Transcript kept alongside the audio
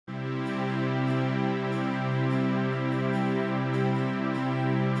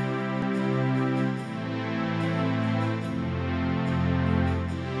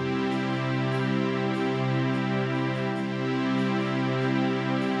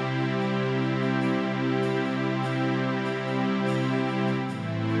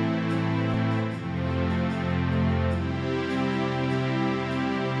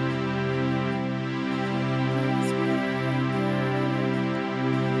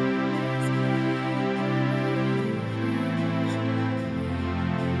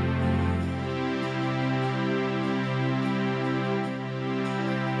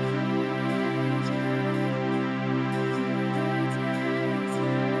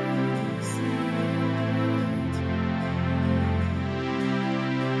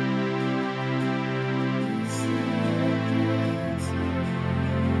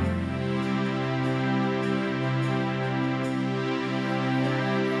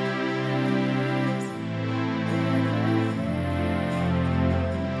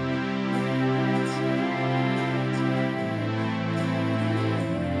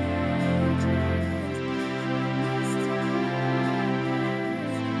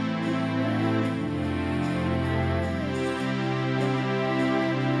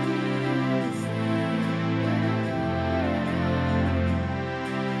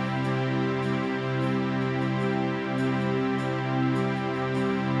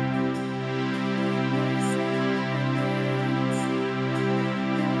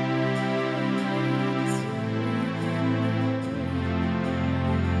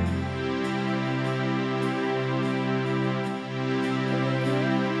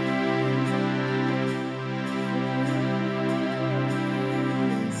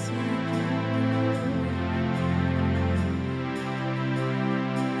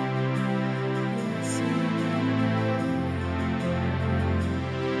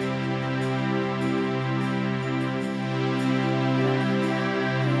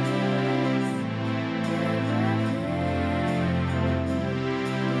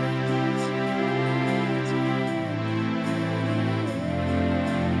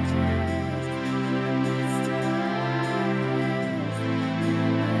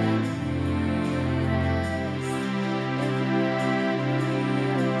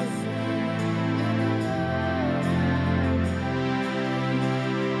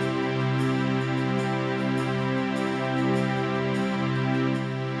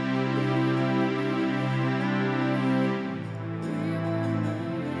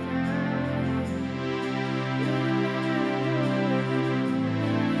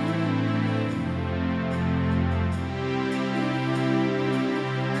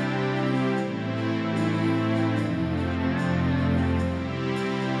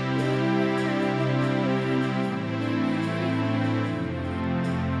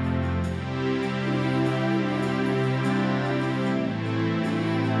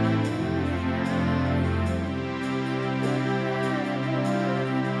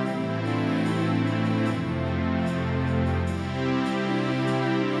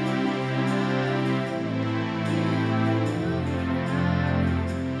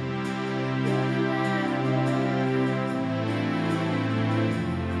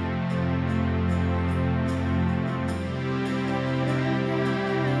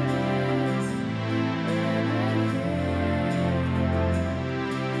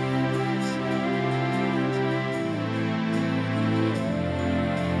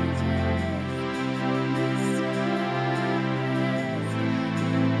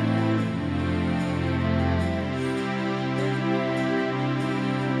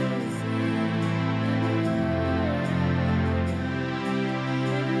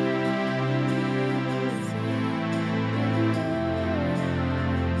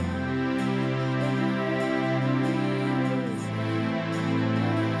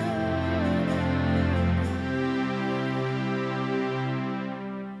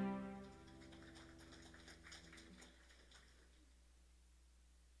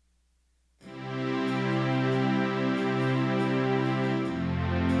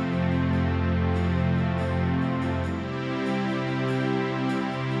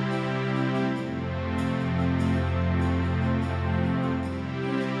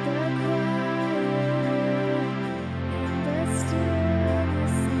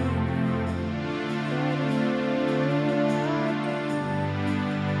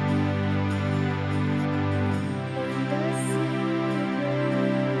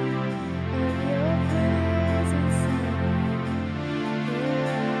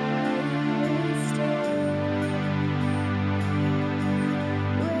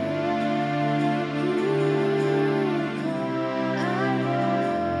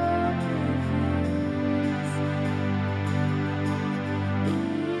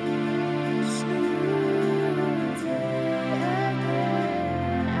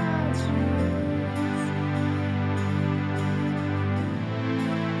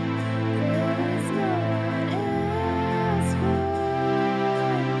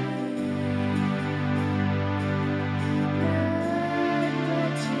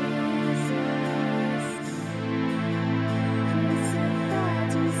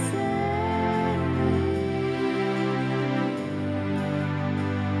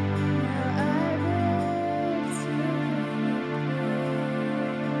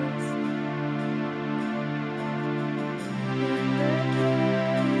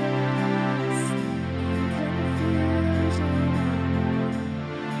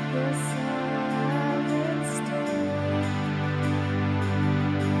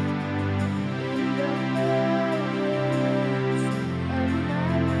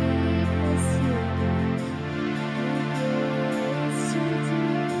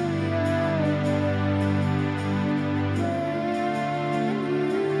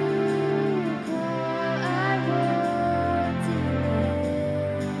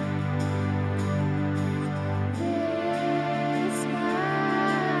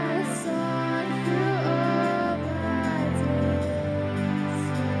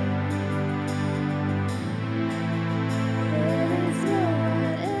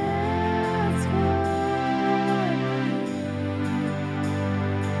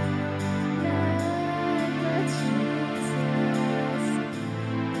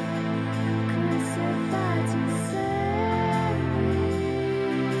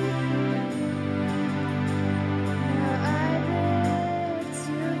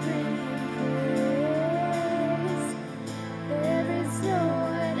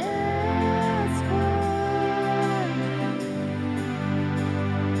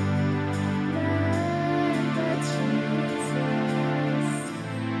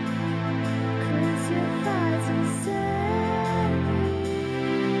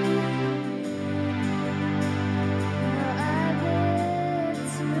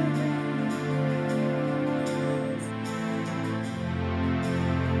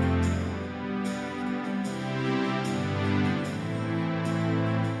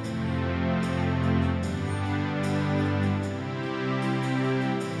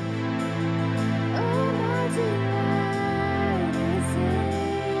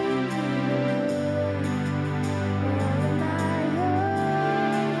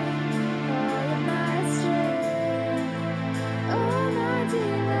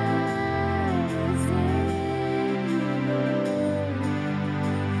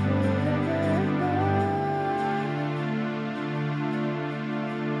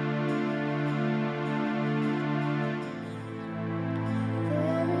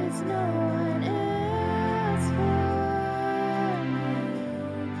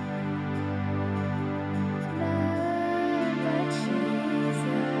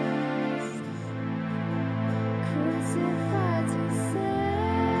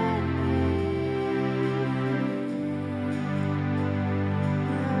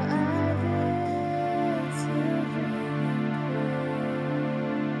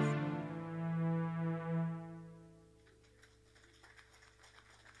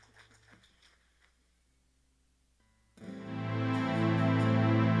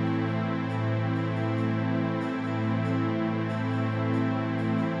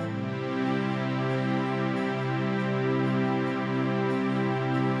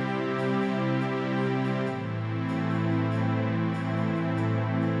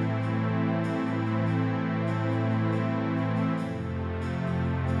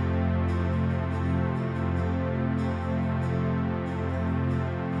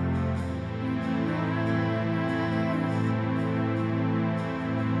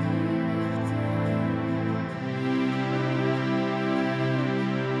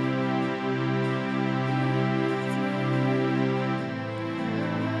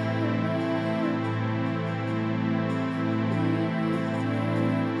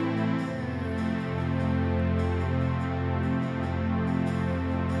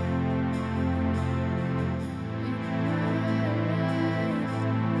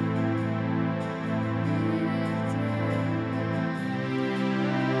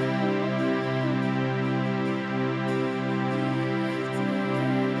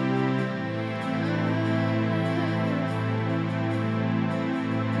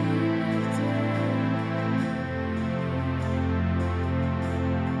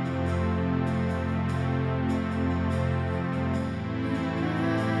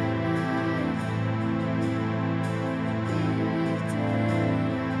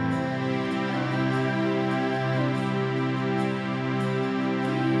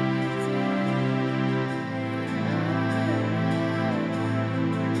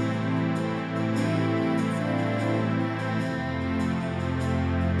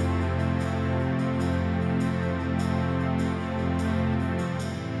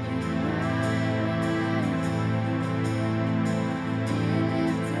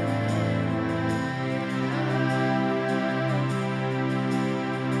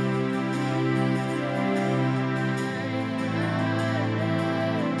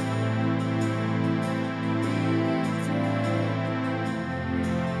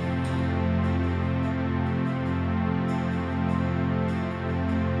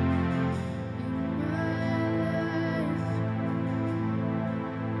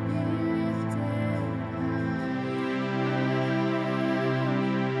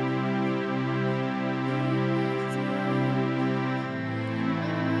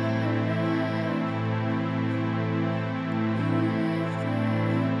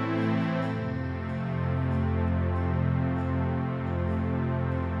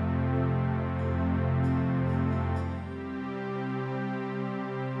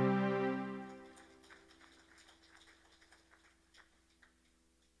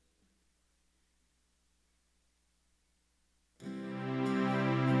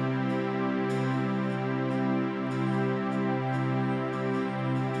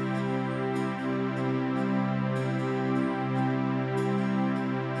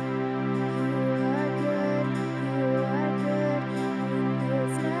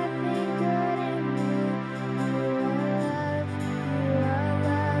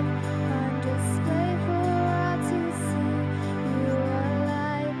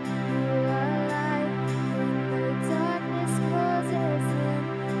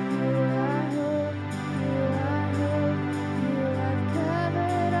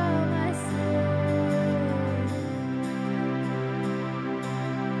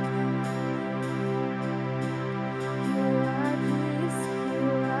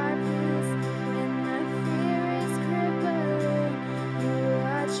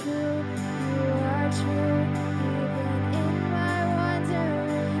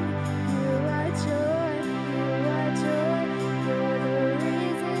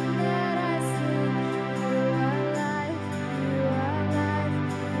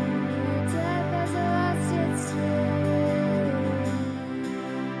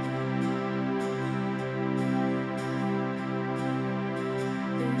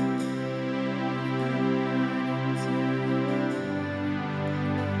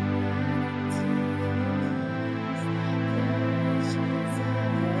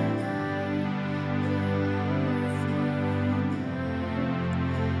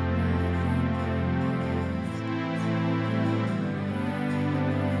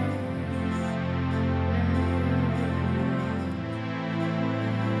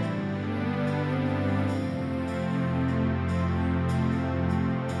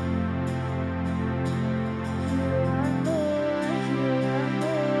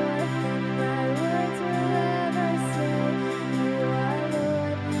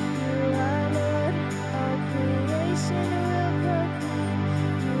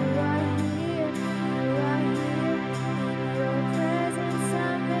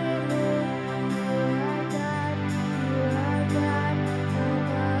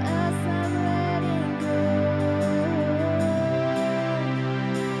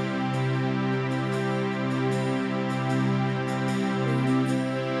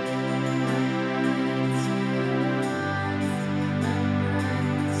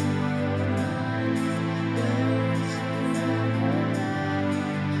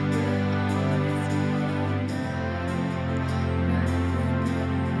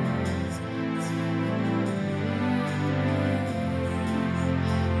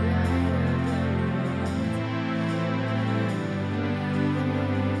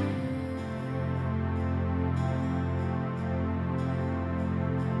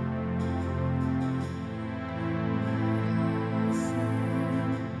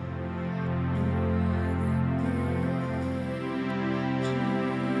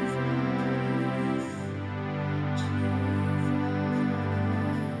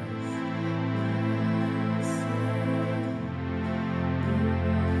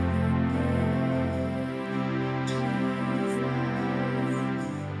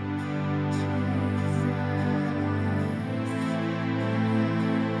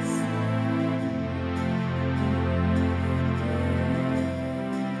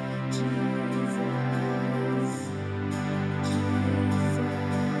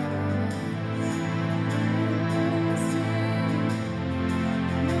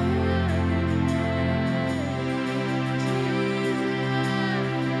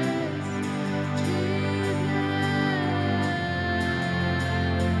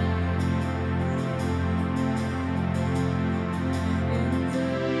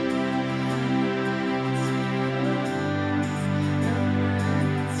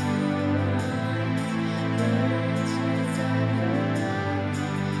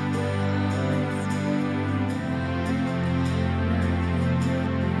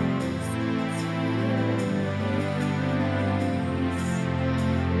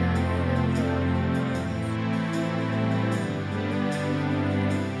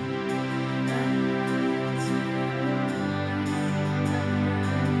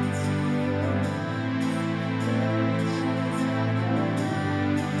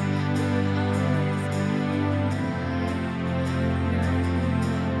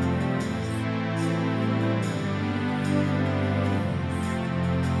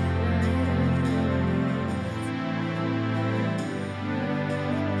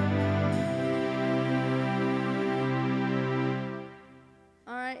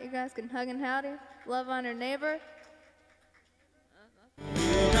guys can hug and howdy, love on your neighbor.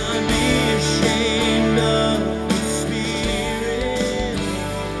 Will not be ashamed of the Spirit.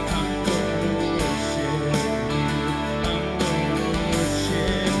 I'm gonna worship you. I'm gonna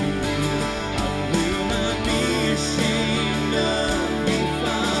worship you. I will not be ashamed of you,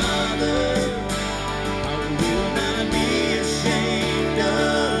 Father. I will not be ashamed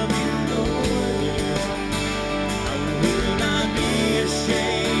of you, Lord. I will not be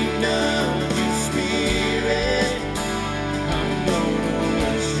ashamed of your Spirit. I'm gonna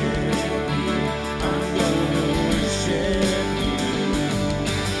worship you. I'm gonna worship you.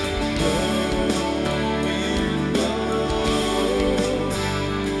 Blow, wind, blow.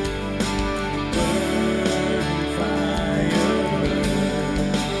 Burn, fire, burn.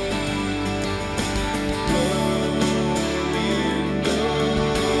 Blow, wind, blow.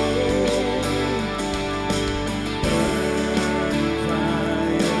 Burn,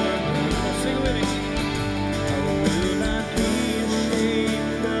 fire, burn. Sing it with me. I will not be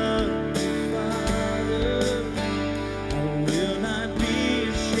ashamed of you, Father. I will not be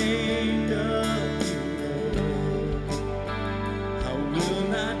ashamed of you, Lord. I will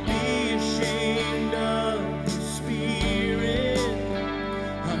not be ashamed of the Spirit. I'm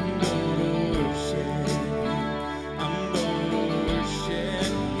gonna worship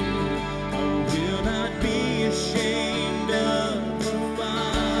you. I'm gonna worship you. I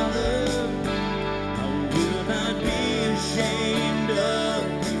will not be ashamed of the Father.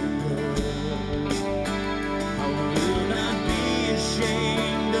 I will not be ashamed of you, Lord. I will not be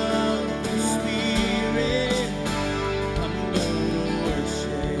ashamed of the Spirit. I'm gonna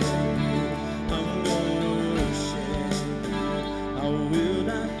worship you. I'm gonna worship you. I will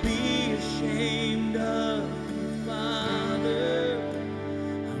not be ashamed of the Father.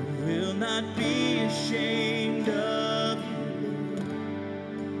 I will not be ashamed of you, Lord.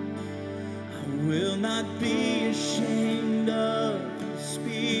 I will not be ashamed of the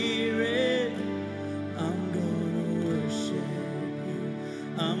Spirit. I'm gonna worship you.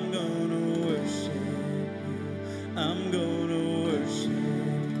 I'm gonna worship you. I'm gonna worship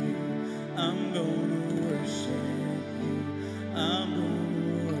you. I'm gonna worship you. I'm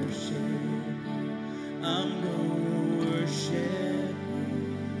gonna worship you. I'm gonna worship you.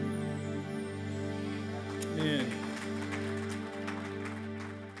 Amen.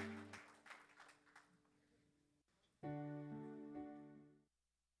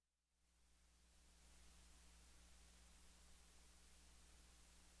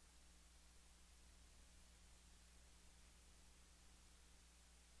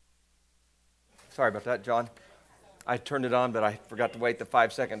 Sorry about that, John. I turned it on, but I forgot to wait the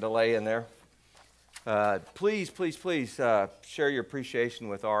 5-second delay in there. Please share your appreciation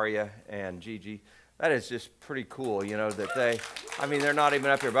with Aria and Gigi. That is just pretty cool, you know, that they're not even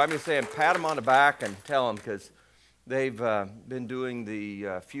up here, but I'm just saying, pat them on the back and tell them, because they've been doing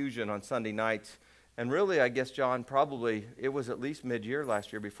the fusion on Sunday nights. And really, I guess, John, probably it was at least mid-year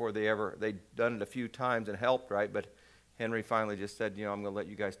last year before they'd done it a few times and helped, right? But Henry finally just said, you know, I'm going to let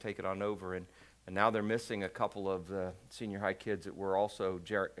you guys take it on over. And now they're missing a couple of the senior high kids that were also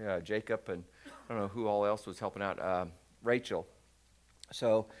Jacob, and I don't know who all else was helping out, Rachel.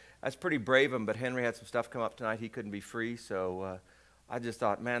 So that's pretty brave of him, but Henry had some stuff come up tonight. He couldn't be free, so I just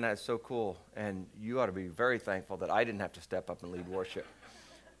thought, man, that's so cool. And you ought to be very thankful that I didn't have to step up and lead worship.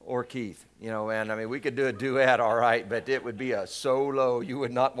 Or Keith, you know, and I mean, we could do a duet, all right, but it would be a solo. You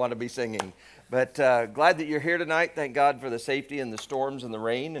would not want to be singing. But glad that you're here tonight. Thank God for the safety and the storms and the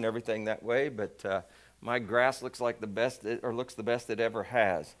rain and everything that way. But my grass looks like the best, looks the best it ever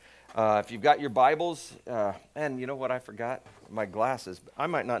has. If you've got your Bibles, and you know what I forgot? My glasses. I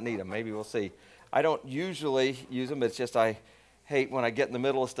might not need them. Maybe we'll see. I don't usually use them. It's just I hate when I get in the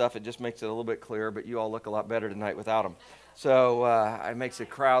middle of stuff. It just makes it a little bit clearer. But you all look a lot better tonight without them. So it makes the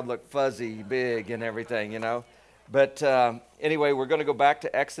crowd look fuzzy, big, and everything, you know. But anyway, we're going to go back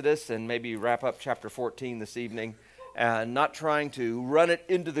to Exodus and maybe wrap up chapter 14 this evening. Not trying to run it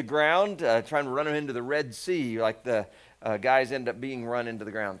into the ground, trying to run it into the Red Sea like the guys end up being run into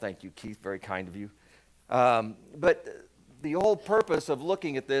the ground. Thank you, Keith. Very kind of you. But the whole purpose of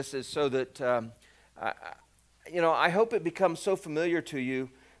looking at this is so that, I hope it becomes so familiar to you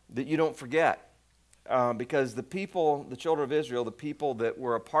that you don't forget. Because the people, the children of Israel, the people that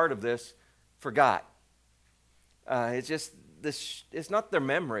were a part of this, forgot. It's just this. It's not their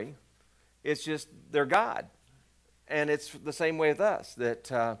memory. It's just their God. And it's the same way with us,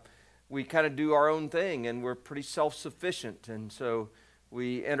 that we kind of do our own thing, and we're pretty self-sufficient. And so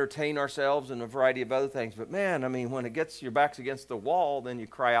we entertain ourselves and a variety of other things. But man, I mean, when it gets your back's against the wall, then you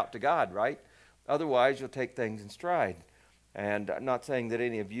cry out to God, right? Otherwise, you'll take things in stride. And I'm not saying that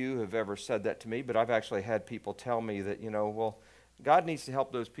any of you have ever said that to me, but I've actually had people tell me that, well, God needs to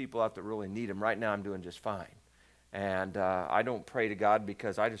help those people out that really need him. Right now I'm doing just fine. And I don't pray to God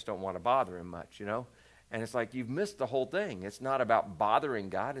because I just don't want to bother him much, And it's like you've missed the whole thing. It's not about bothering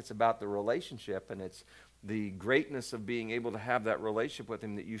God. It's about the relationship, and it's the greatness of being able to have that relationship with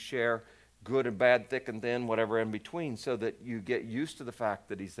him that you share good and bad, thick and thin, whatever in between, so that you get used to the fact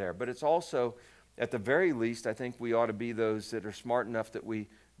that he's there. But it's also, at the very least, I think we ought to be those that are smart enough that we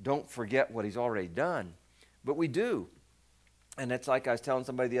don't forget what he's already done. But we do. And it's like I was telling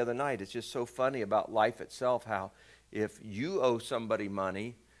somebody the other night, it's just so funny about life itself, how if you owe somebody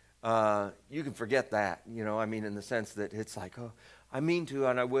money, you can forget that, in the sense that it's like, oh, I mean to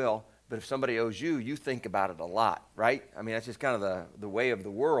and I will. But if somebody owes you, you think about it a lot, right? That's just kind of the way of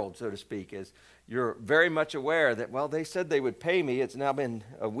the world, so to speak, is you're very much aware that, well, they said they would pay me. It's now been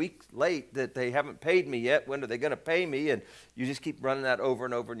a week late that they haven't paid me yet. When are they going to pay me? And you just keep running that over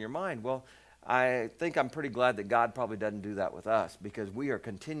and over in your mind. Well, I think I'm pretty glad that God probably doesn't do that with us, because we are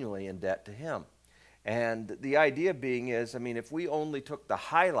continually in debt to him. And the idea being is, if we only took the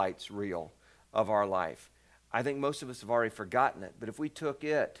highlights reel of our life, I think most of us have already forgotten it. But if we took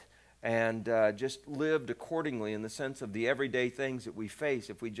it and just lived accordingly in the sense of the everyday things that we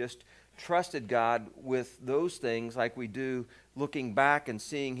face, if we just trusted God with those things like we do, looking back and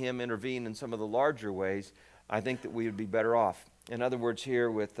seeing him intervene in some of the larger ways, I think that we would be better off. In other words,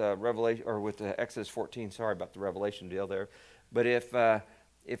 here with Revelation, or with Exodus 14, sorry about the Revelation deal there, but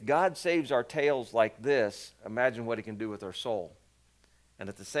if God saves our tails like this, imagine what he can do with our soul. And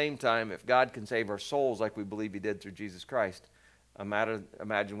at the same time, if God can save our souls like we believe he did through Jesus Christ,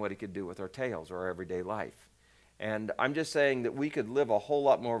 imagine what he could do with our tails or our everyday life. And I'm just saying that we could live a whole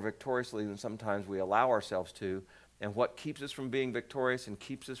lot more victoriously than sometimes we allow ourselves to. And what keeps us from being victorious and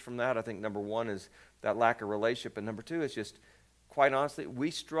keeps us from that, I think number one is that lack of relationship. And number two is just, quite honestly, we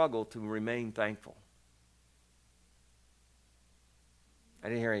struggle to remain thankful. I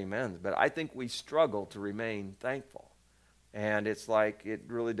didn't hear any amens, but I think we struggle to remain thankful. And it's like, it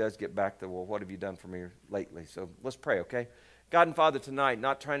really does get back to, well, what have you done for me lately? So let's pray, okay? God and Father, tonight,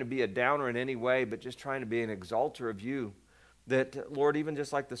 not trying to be a downer in any way, but just trying to be an exalter of you. That, Lord, even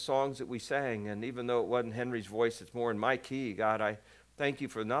just like the songs that we sang, and even though it wasn't Henry's voice, it's more in my key, God, I thank you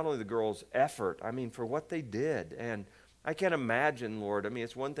for not only the girls' effort, for what they did. And I can't imagine, Lord,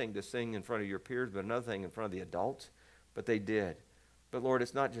 it's one thing to sing in front of your peers, but another thing in front of the adults, but they did. But Lord,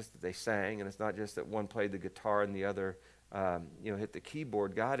 it's not just that they sang, and it's not just that one played the guitar and the other, hit the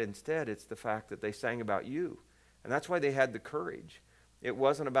keyboard. God, instead, it's the fact that they sang about you. And that's why they had the courage. It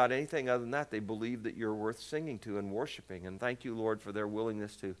wasn't about anything other than that. They believed that you're worth singing to and worshiping. And thank you, Lord, for their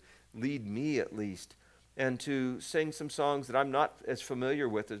willingness to lead me at least, and to sing some songs that I'm not as familiar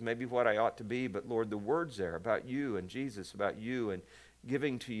with as maybe what I ought to be. But Lord, the words there about you and Jesus, about you and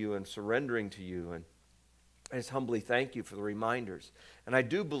giving to you and surrendering to you. And I just humbly thank you for the reminders. And I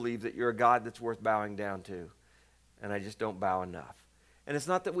do believe that you're a God that's worth bowing down to. And I just don't bow enough. And it's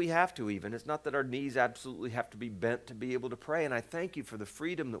not that we have to even. It's not that our knees absolutely have to be bent to be able to pray. And I thank you for the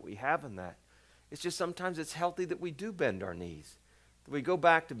freedom that we have in that. It's just sometimes it's healthy that we do bend our knees. That we go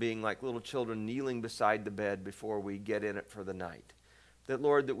back to being like little children kneeling beside the bed before we get in it for the night. That,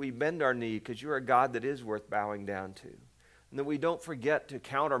 Lord, that we bend our knee because you're a God that is worth bowing down to. And that we don't forget to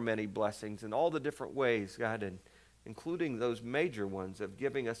count our many blessings in all the different ways, God, and including those major ones of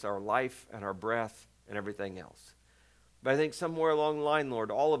giving us our life and our breath and everything else. But I think somewhere along the line,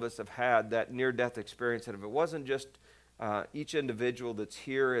 Lord, all of us have had that near-death experience. And if it wasn't just each individual that's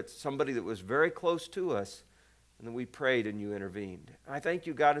here, it's somebody that was very close to us, and then we prayed and you intervened. And I thank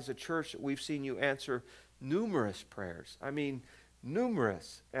you, God, as a church, that we've seen you answer numerous prayers.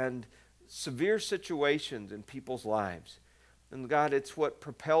 Numerous and severe situations in people's lives. And God, it's what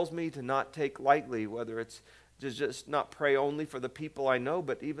propels me to not take lightly, whether it's to just not pray only for the people I know,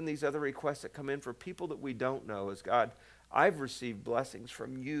 but even these other requests that come in for people that we don't know. As God, I've received blessings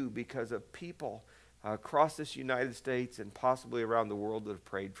from you because of people across this United States and possibly around the world that have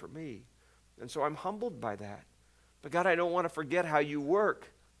prayed for me. And so I'm humbled by that. But God, I don't want to forget how you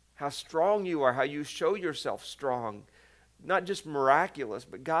work, how strong you are, how you show yourself strong. Not just miraculous,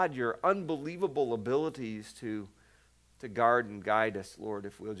 but God, your unbelievable abilities to guard and guide us, Lord,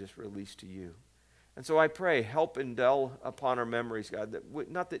 if we'll just release to you. And so I pray, help indwell upon our memories, God,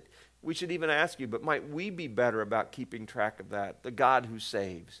 not that we should even ask you, but might we be better about keeping track of that, the God who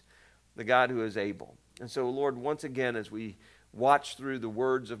saves, the God who is able. And so, Lord, once again, as we watch through the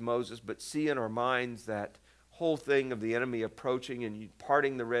words of Moses, but see in our minds that whole thing of the enemy approaching and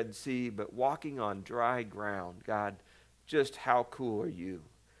parting the Red Sea, but walking on dry ground, God, just how cool are you?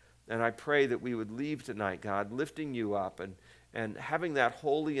 And I pray that we would leave tonight, God, lifting you up and and having that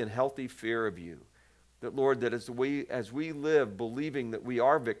holy and healthy fear of you. That, Lord, that as we live believing that we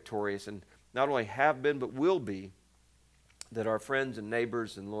are victorious and not only have been but will be, that our friends and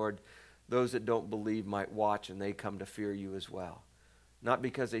neighbors and, Lord, those that don't believe might watch and they come to fear you as well. Not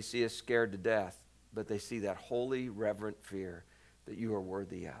because they see us scared to death, but they see that holy, reverent fear that you are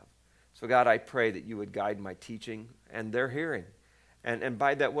worthy of. So, God, I pray that you would guide my teaching and their hearing. And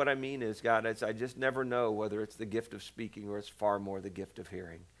by that, what I mean is, God, I just never know whether it's the gift of speaking or it's far more the gift of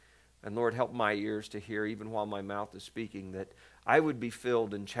hearing. And, Lord, help my ears to hear even while my mouth is speaking, that I would be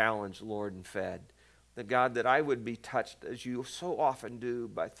filled and challenged, Lord, and fed. That, God, that I would be touched, as you so often do,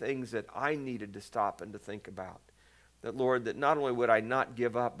 by things that I needed to stop and to think about. That, Lord, that not only would I not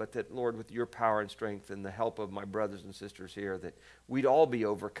give up, but that, Lord, with your power and strength and the help of my brothers and sisters here, that we'd all be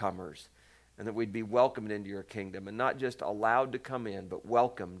overcomers and that we'd be welcomed into your kingdom and not just allowed to come in, but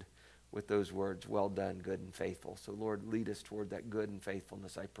welcomed with those words, well done, good and faithful. So, Lord, lead us toward that good and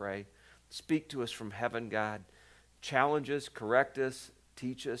faithfulness, I pray. Speak to us from heaven, God. Challenge us, correct us,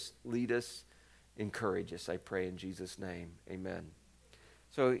 teach us, lead us, encourage us, I pray in Jesus' name. Amen.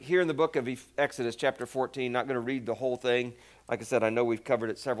 So here in the book of Exodus, chapter 14, not going to read the whole thing. Like I said, I know we've covered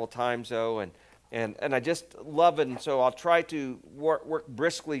it several times, though, and I just love it, and so I'll try to work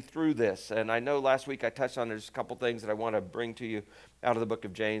briskly through this. And I know last week I touched on there's a couple things that I want to bring to you out of the book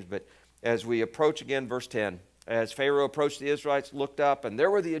of James, but as we approach again, verse 10, as Pharaoh approached the Israelites, looked up, and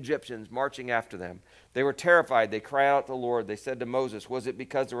there were the Egyptians marching after them. They were terrified. They cried out to the Lord. They said to Moses, was it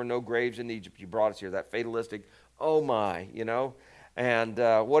because there were no graves in Egypt you brought us here? That fatalistic, oh my, you know. And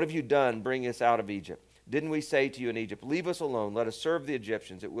what have you done bringing us out of Egypt? Didn't we say to you in Egypt, leave us alone, let us serve the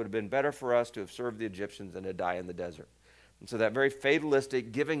Egyptians? It would have been better for us to have served the Egyptians than to die in the desert. And so that very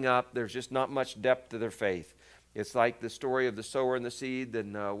fatalistic giving up, there's just not much depth to their faith. It's like the story of the sower and the seed.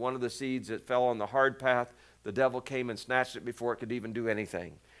 Then one of the seeds that fell on the hard path, the devil came and snatched it before it could even do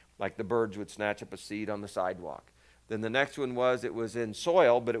anything, like the birds would snatch up a seed on the sidewalk. Then the next one was, it was in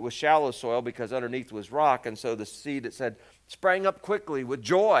soil, but it was shallow soil because underneath was rock. And so the seed, it said, sprang up quickly with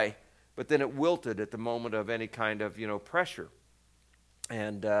joy, but then it wilted at the moment of any kind of, pressure.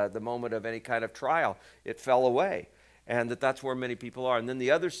 And the moment of any kind of trial, it fell away. And that's where many people are. And then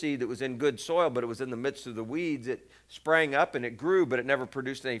the other seed that was in good soil, but it was in the midst of the weeds, it sprang up and it grew, but it never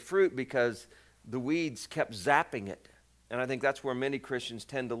produced any fruit because the weeds kept zapping it. And I think that's where many Christians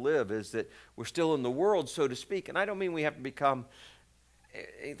tend to live, is that we're still in the world, so to speak. And I don't mean we have to become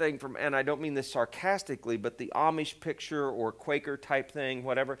anything from, and I don't mean this sarcastically, but the Amish picture or Quaker type thing,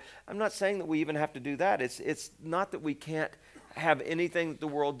 whatever. I'm not saying that we even have to do that. It's not that we can't have anything that the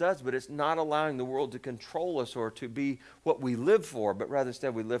world does, but it's not allowing the world to control us or to be what we live for, but rather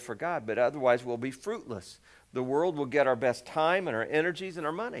instead we live for God. But otherwise we'll be fruitless. The world will get our best time and our energies and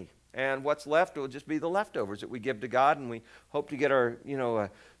our money. And what's left will just be the leftovers that we give to God, and we hope to get our,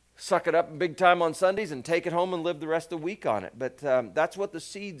 suck it up big time on Sundays and take it home and live the rest of the week on it. But that's what the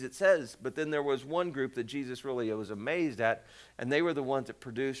seeds, it says. But then there was one group that Jesus really was amazed at, and they were the ones that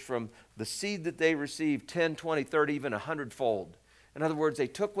produced from the seed that they received 10, 20, 30, even 100-fold. In other words, they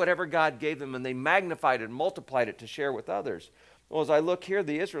took whatever God gave them and they magnified it and multiplied it to share with others. Well, as I look here,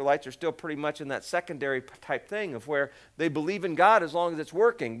 the Israelites are still pretty much in that secondary type thing of where they believe in God as long as it's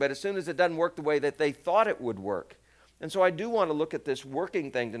working, but as soon as it doesn't work the way that they thought it would work. And so I do want to look at this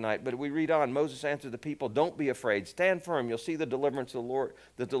working thing tonight, but we read on. Moses answered the people, don't be afraid. Stand firm. You'll see the deliverance of the Lord,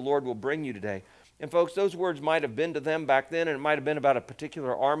 that the Lord will bring you today. And folks, those words might have been to them back then, and it might have been about a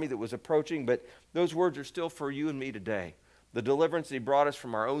particular army that was approaching, but those words are still for you and me today. The deliverance that he brought us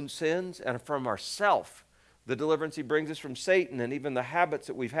from our own sins and from ourself. The deliverance he brings us from Satan and even the habits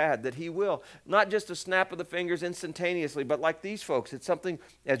that we've had, that he will. Not just a snap of the fingers instantaneously, but like these folks, it's something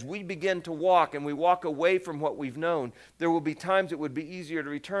as we begin to walk and we walk away from what we've known, there will be times it would be easier to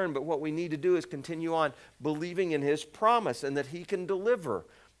return, but what we need to do is continue on believing in his promise and that he can deliver.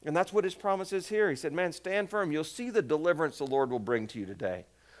 And that's what his promise is here. He said, man, stand firm. You'll see the deliverance the Lord will bring to you today.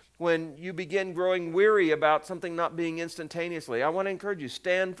 When you begin growing weary about something not being instantaneously, I want to encourage you,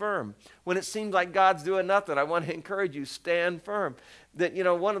 stand firm. When it seems like God's doing nothing, I want to encourage you, stand firm. That,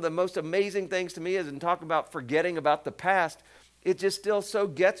 one of the most amazing things to me is in talking about forgetting about the past, it just still so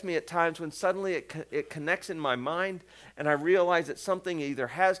gets me at times when suddenly it connects in my mind and I realize that something either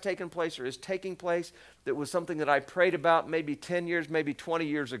has taken place or is taking place that was something that I prayed about maybe 10 years, maybe 20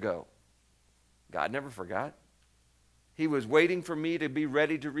 years ago. God never forgot. He was waiting for me to be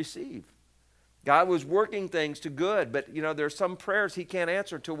ready to receive. God was working things to good, but there's some prayers he can't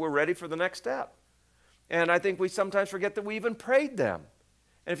answer until we're ready for the next step. And I think we sometimes forget that we even prayed them.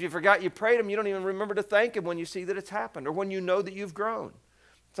 And if you forgot you prayed them, you don't even remember to thank him when you see that it's happened or when you know that you've grown.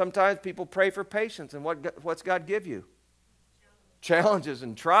 Sometimes people pray for patience, and what's God give you? challenges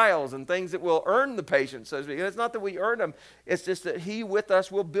and trials and things that will earn the patience, so to speak. And it's not that we earn them. It's just that he with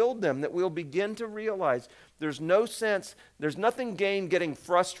us will build them, that we'll begin to realize there's nothing gained getting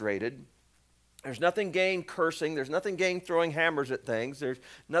frustrated. There's nothing gained cursing. There's nothing gained throwing hammers at things. There's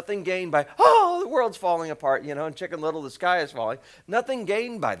nothing gained by, oh, the world's falling apart, and Chicken Little, the sky is falling. Nothing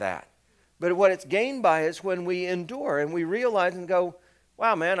gained by that. But what it's gained by is when we endure and we realize and go,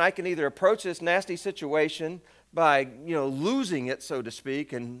 wow, man, I can either approach this nasty situation by, losing it, so to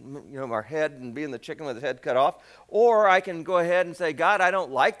speak, and, our head and being the chicken with the head cut off, or I can go ahead and say, God, I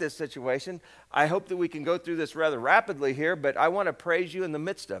don't like this situation. I hope that we can go through this rather rapidly here, but I want to praise you in the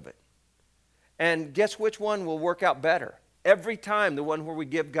midst of it. And guess which one will work out better? Every time, the one where we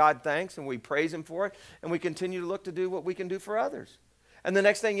give God thanks and we praise him for it, and we continue to look to do what we can do for others. And the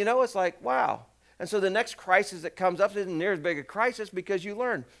next thing you know, it's like, wow. And so the next crisis that comes up isn't near as big a crisis because you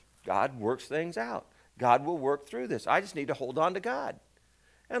learn God works things out. God will work through this. I just need to hold on to God.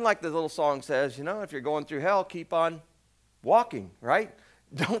 And like the little song says, if you're going through hell, keep on walking, right?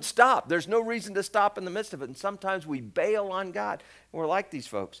 Don't stop. There's no reason to stop in the midst of it. And sometimes we bail on God. And we're like these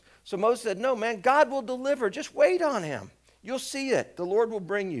folks. So Moses said, no, man, God will deliver. Just wait on him. You'll see it. The Lord will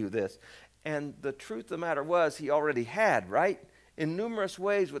bring you this. And the truth of the matter was he already had, right? In numerous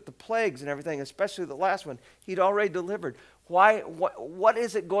ways with the plagues and everything, especially the last one, he'd already delivered. Why? What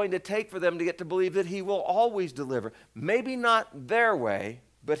is it going to take for them to get to believe that he will always deliver? Maybe not their way,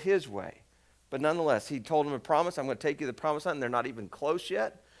 but his way. But nonetheless, he told them a promise. I'm going to take you to the promised land. And they're not even close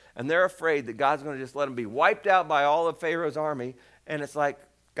yet. And they're afraid that God's going to just let them be wiped out by all of Pharaoh's army. And it's like,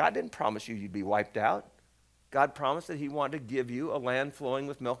 God didn't promise you'd be wiped out. God promised that he wanted to give you a land flowing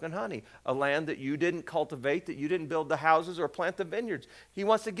with milk and honey, a land that you didn't cultivate, that you didn't build the houses or plant the vineyards. He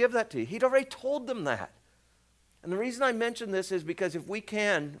wants to give that to you. He'd already told them that. And the reason I mention this is because if we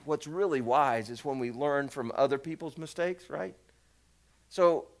can, what's really wise is when we learn from other people's mistakes, right?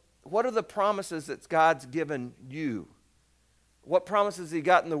 So what are the promises that God's given you? What promises has he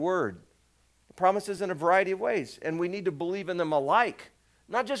got in the Word? Promises in a variety of ways, and we need to believe in them alike.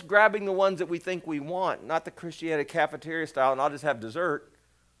 Not just grabbing the ones that we think we want, not the Christianity cafeteria style, and I'll just have dessert,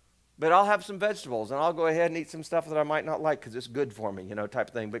 but I'll have some vegetables, and I'll go ahead and eat some stuff that I might not like because it's good for me, type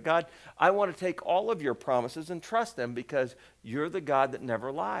of thing. But God, I want to take all of your promises and trust them because you're the God that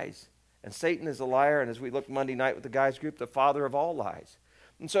never lies. And Satan is a liar, and as we looked Monday night with the guys group, the father of all lies.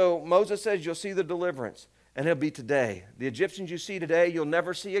 And so Moses says, you'll see the deliverance, and it'll be today. The Egyptians you see today, you'll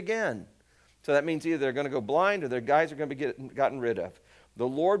never see again. So that means either they're going to go blind or their guys are going to be gotten rid of. The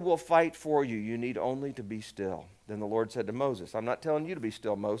Lord will fight for you. You need only to be still. Then the Lord said to Moses, I'm not telling you to be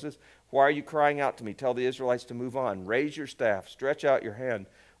still, Moses. Why are you crying out to me? Tell the Israelites to move on. Raise your staff. Stretch out your hand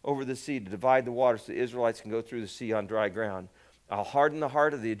over the sea to divide the waters so the Israelites can go through the sea on dry ground. I'll harden the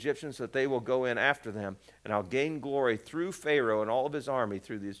heart of the Egyptians so that they will go in after them, and I'll gain glory through Pharaoh and all of his army,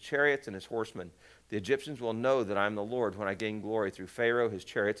 through his chariots and his horsemen. The Egyptians will know that I'm the Lord when I gain glory through Pharaoh, his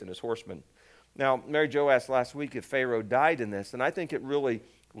chariots, and his horsemen. Now, Mary Jo asked last week if Pharaoh died in this, and I think it really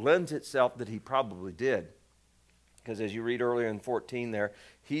lends itself that he probably did. Because as you read earlier in 14 there,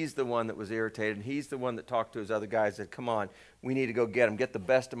 he's the one that was irritated, and he's the one that talked to his other guys and said, come on, we need to go get them, get the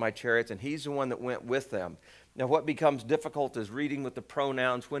best of my chariots, and he's the one that went with them. Now, what becomes difficult is reading with the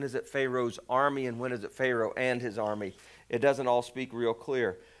pronouns. When is it Pharaoh's army, and when is it Pharaoh and his army? It doesn't all speak real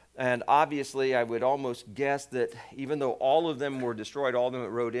clear. And obviously, I would almost guess that even though all of them were destroyed, all of them that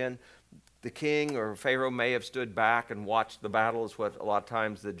rode in, the king or Pharaoh may have stood back and watched the battle, is what a lot of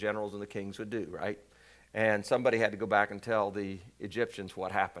times the generals and the kings would do, right? And somebody had to go back and tell the Egyptians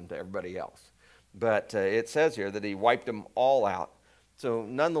what happened to everybody else. But it says here that he wiped them all out. So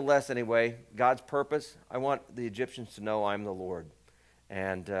nonetheless, anyway, God's purpose, I want the Egyptians to know I'm the Lord.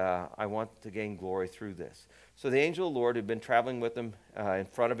 And I want to gain glory through this. So the angel of the Lord who had been traveling with them in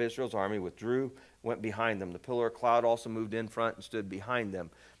front of Israel's army withdrew, went behind them. The pillar of cloud also moved in front and stood behind them.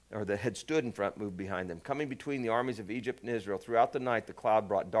 Or that had stood in front, moved behind them. Coming between the armies of Egypt and Israel, throughout the night the cloud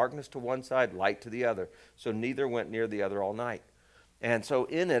brought darkness to one side, light to the other. So neither went near the other all night. And so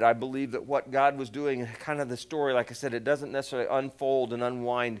in it, I believe that what God was doing, kind of the story, like I said, it doesn't necessarily unfold and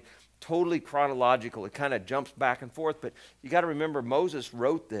unwind totally chronological. It kind of jumps back and forth. But you got to remember, Moses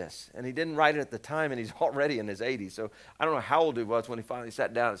wrote this, and he didn't write it at the time, and he's already in his 80s. So I don't know how old he was when he finally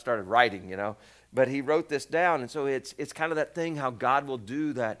sat down and started writing, But he wrote this down, and so it's kind of that thing how God will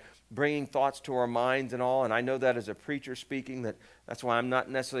do that, bringing thoughts to our minds and all. And I know that as a preacher speaking, that's why I'm not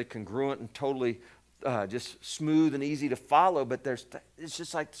necessarily congruent and totally just smooth and easy to follow. But it's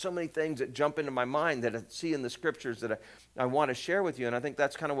just like so many things that jump into my mind that I see in the scriptures that I want to share with you. And I think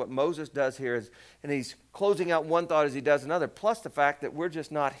that's kind of what Moses does here, and he's closing out one thought as he does another, plus the fact that we're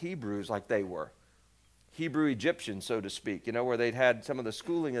just not He-brews like they were. Hebrew Egyptians, so to speak, where they'd had some of the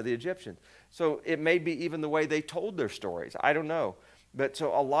schooling of the Egyptians. So it may be even the way they told their stories. I don't know. But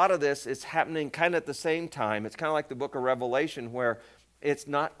so a lot of this is happening kind of at the same time. It's kind of like the book of Revelation, where it's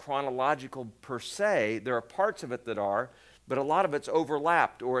not chronological per se. There are parts of it that are, but a lot of it's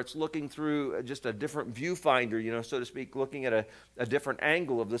overlapped, or it's looking through just a different viewfinder, so to speak, looking at a different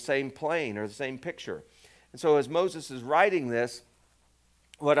angle of the same plane or the same picture. And so as Moses is writing this,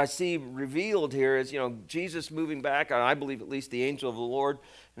 what I see revealed here is, Jesus moving back, I believe at least the angel of the Lord,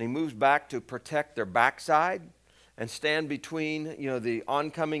 and he moves back to protect their backside and stand between, the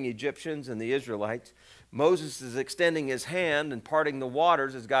oncoming Egyptians and the Israelites. Moses is extending his hand and parting the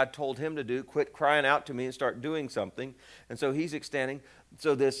waters as God told him to do. Quit crying out to me and start doing something. And so he's extending.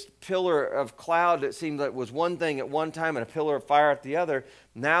 So this pillar of cloud that seemed like was one thing at one time and a pillar of fire at the other,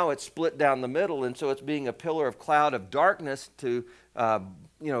 now it's split down the middle. And so it's being a pillar of cloud of darkness to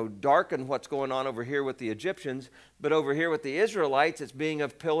darken what's going on over here with the Egyptians. But over here with the Israelites, it's being a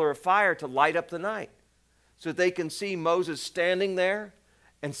pillar of fire to light up the night. So that they can see Moses standing there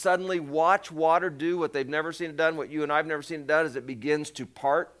and suddenly watch water do what they've never seen it done, what you and I've never seen it done, is it begins to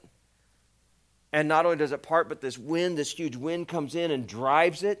part. And not only does it part, but this huge wind comes in and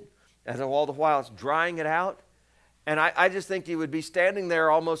drives it, as all the while it's drying it out. And I just think you would be standing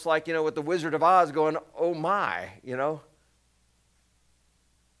there almost like, with the Wizard of Oz going, oh my,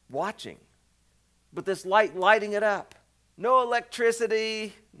 watching. But this light lighting it up. No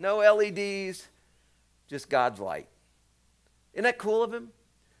electricity, no LEDs, just God's light. Isn't that cool of him?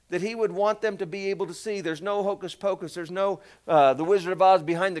 That he would want them to be able to see. There's no hocus pocus. There's no the Wizard of Oz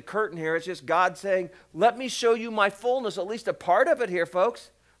behind the curtain here. It's just God saying, let me show you my fullness, at least a part of it here,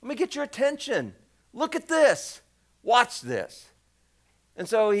 folks. Let me get your attention. Look at this. Watch this. And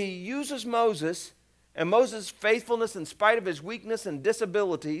so he uses Moses, and Moses' faithfulness in spite of his weakness and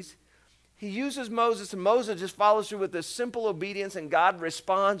disabilities. He uses Moses, and Moses just follows through with this simple obedience, and God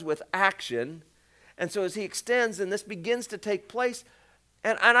responds with action. And so as he extends, and this begins to take place,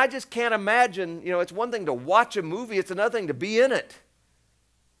 and I just can't imagine, it's one thing to watch a movie, it's another thing to be in it.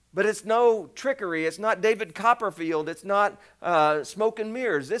 But it's no trickery, it's not David Copperfield, it's not smoke and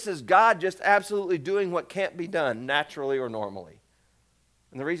mirrors. This is God just absolutely doing what can't be done naturally or normally.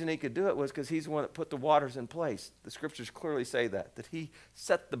 And the reason he could do it was because he's the one that put the waters in place. The scriptures clearly say that he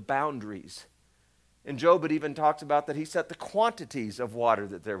set the boundaries. In Job, it even talks about that he set the quantities of water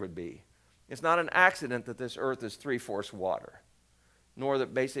that there would be. It's not an accident that this earth is 3/4 water, nor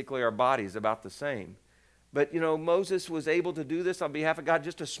that basically our body is about the same. But, Moses was able to do this on behalf of God,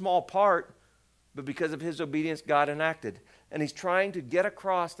 just a small part, but because of his obedience, God enacted. And he's trying to get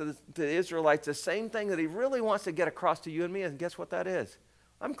across to the Israelites the same thing that he really wants to get across to you and me, and guess what that is?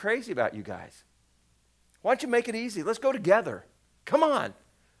 I'm crazy about you guys. Why don't you make it easy? Let's go together. Come on.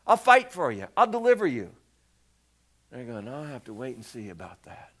 I'll fight for you. I'll deliver you. They're going, no, I'll have to wait and see about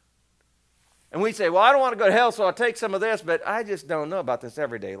that. And we say, well, I don't want to go to hell, so I'll take some of this, but I just don't know about this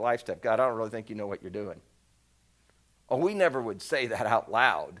everyday life stuff. God, I don't really think you know what you're doing. Oh, we never would say that out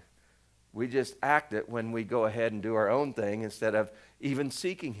loud. We just act it when we go ahead and do our own thing instead of even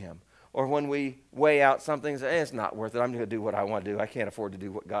seeking him. Or when we weigh out something and say, it's not worth it. I'm going to do what I want to do. I can't afford to do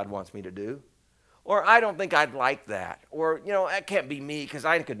what God wants me to do. Or I don't think I'd like that. Or, that can't be me because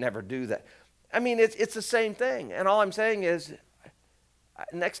I could never do that. I mean, it's the same thing. And all I'm saying is,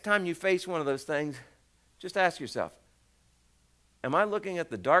 next time you face one of those things, just ask yourself, am I looking at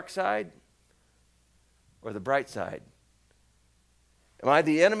the dark side or the bright side? Am I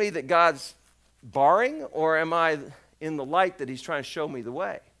the enemy that God's barring, or am I in the light that he's trying to show me the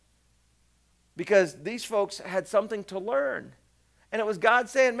way? Because these folks had something to learn. And it was God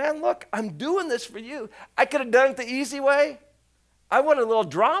saying, man, look, I'm doing this for you. I could have done it the easy way. I want a little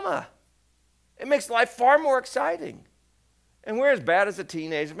drama. It makes life far more exciting. And we're as bad as a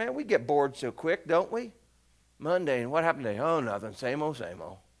teenager. Man, we get bored so quick, don't we? Monday, and what happened today? Oh, nothing. Same old, same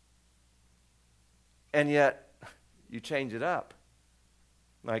old. And yet, you change it up.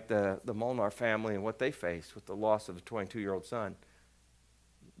 Like the Molnar family and what they faced with the loss of a 22-year-old son.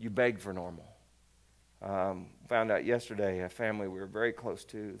 You beg for normal. Found out yesterday, a family we were very close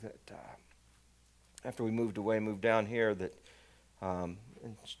to, that after we moved down here, that and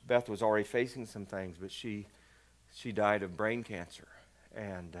Beth was already facing some things, but she died of brain cancer.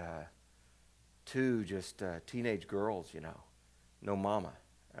 And two just teenage girls, no mama.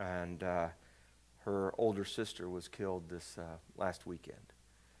 And her older sister was killed this last weekend.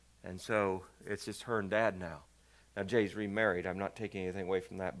 And so it's just her and Dad now. Now, Jay's remarried. I'm not taking anything away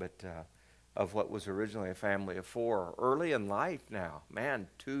from that, but of what was originally a family of four, early in life now, man,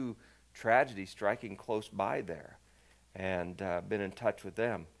 two tragedies striking close by there, and been in touch with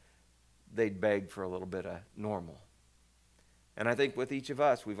them. they'd beg for a little bit of normal. And I think with each of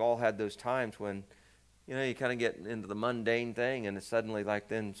us, we've all had those times when, you know, you kind of get into the mundane thing, and it's suddenly like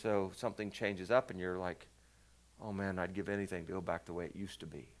then so something changes up, and you're like, oh man, I'd give anything to go back the way it used to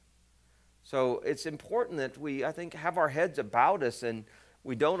be. So it's important that we, I think, have our heads about us, and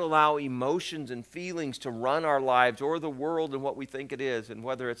we don't allow emotions and feelings to run our lives or the world and what we think it is. And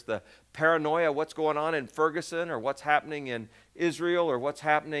whether it's the paranoia, what's going on in Ferguson, or what's happening in Israel, or what's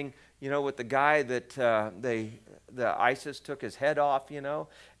happening, you know, with the guy that the ISIS took his head off, you know.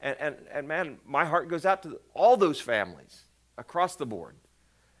 And man, my heart goes out to all those families across the board.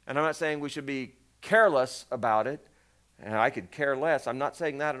 And I'm not saying we should be careless about it, and I could care less. I'm not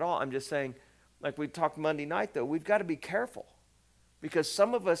saying that at all. I'm just saying, like we talked Monday night, though, we've got to be careful. Because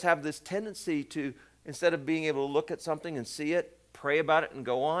some of us have this tendency to, instead of being able to look at something and see it, pray about it and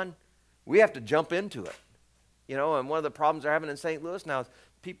go on, we have to jump into it. You know, and one of the problems they're having in St. Louis now is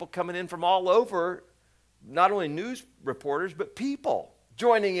people coming in from all over, not only news reporters, but people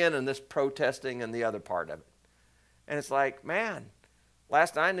joining in this protesting and the other part of it. And it's like, man,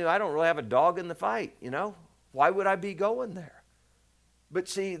 last I knew, I don't really have a dog in the fight, you know. Why would I be going there? But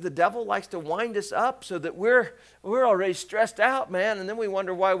see, the devil likes to wind us up so that we're already stressed out, man, and then we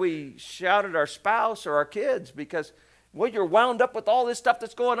wonder why we shout at our spouse or our kids because, well, you're wound up with all this stuff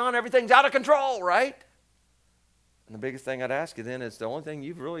that's going on. Everything's out of control, right? And the biggest thing I'd ask you then is the only thing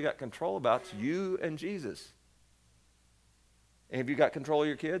you've really got control about is you and Jesus. And have you got control of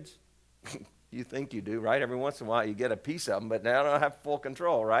your kids? You think you do, right? Every once in a while you get a piece of them, but now I don't have full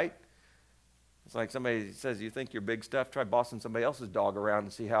control, right? It's like somebody says, you think you're big stuff, try bossing somebody else's dog around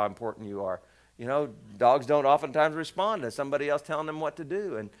and see how important you are. You know, dogs don't oftentimes respond to somebody else telling them what to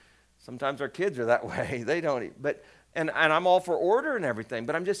do. And sometimes our kids are that way. They don't. And I'm all for order and everything.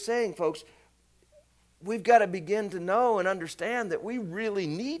 But I'm just saying, folks, we've got to begin to know and understand that we really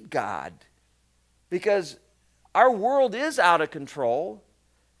need God. Because our world is out of control.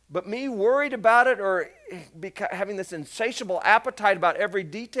 But me worried about it or having this insatiable appetite about every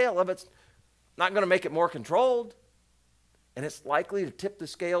detail of it's not going to make it more controlled, and it's likely to tip the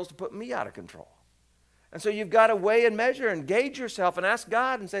scales to put me out of control. And so you've got to weigh and measure and gauge yourself and ask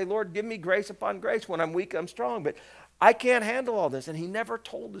God and say, Lord, give me grace upon grace. When I'm weak, I'm strong, but I can't handle all this, and he never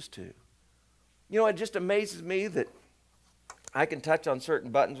told us to. You know, it just amazes me that I can touch on certain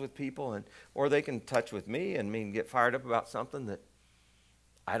buttons with people, or they can touch with me and get fired up about something that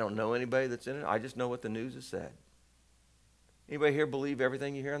I don't know anybody that's in it. I just know what the news has said. Anybody here believe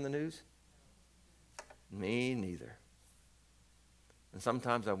everything you hear on the news? Me neither. And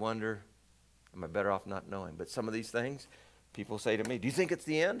sometimes I wonder, am I better off not knowing? But some of these things, people say to me, do you think it's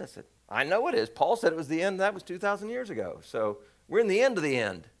the end? I said, I know it is. Paul said it was the end. That was 2,000 years ago. So we're in the end of the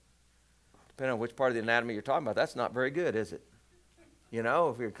end. Depending on which part of the anatomy you're talking about, that's not very good, is it? You know,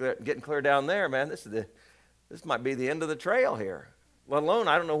 if you're getting clear down there, man, this might be the end of the trail here. Let alone,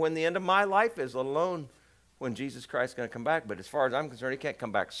 I don't know when the end of my life is, let alone when Jesus Christ is going to come back. But as far as I'm concerned, he can't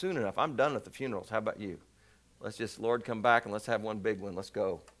come back soon enough. I'm done with the funerals. How about you? Let's just, Lord, come back and let's have one big one. Let's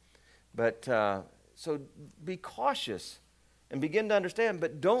go. But so be cautious and begin to understand,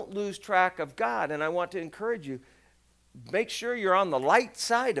 but don't lose track of God. And I want to encourage you, make sure you're on the light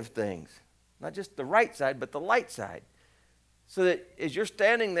side of things. Not just the right side, but the light side. So that as you're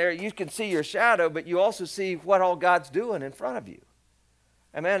standing there, you can see your shadow, but you also see what all God's doing in front of you.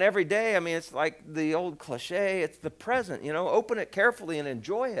 And man, every day, it's like the old cliche, it's the present, you know, open it carefully and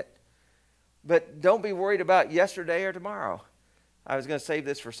enjoy it. But don't be worried about yesterday or tomorrow. I was going to save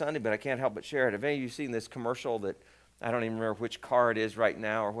this for Sunday, but I can't help but share it. Have any of you seen this commercial that, I don't even remember which car it is right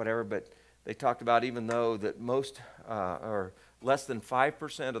now or whatever, but they talked about even though that most or less than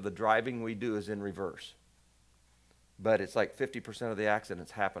 5% of the driving we do is in reverse. But it's like 50% of the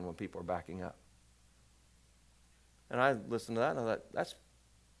accidents happen when people are backing up. And I listened to that and I thought, that's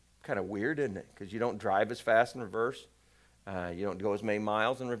kind of weird, isn't it? Because you don't drive as fast in reverse. You don't go as many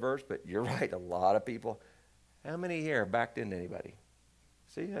miles in reverse, but you're right, a lot of people. How many here backed into anybody?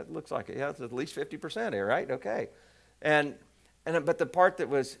 See, it looks like it. Yeah, it's at least 50% here, right? Okay. But the part that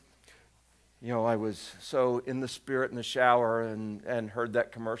was, you know, I was so in the spirit in the shower and heard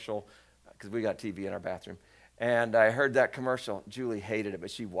that commercial, because we got TV in our bathroom. And I heard that commercial. Julie hated it,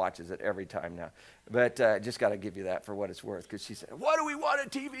 but she watches it every time now. But just got to give you that for what it's worth, because she said, what do we want a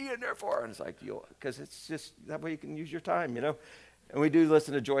TV in there for? And it's like, because it's just that way you can use your time, you know. And we do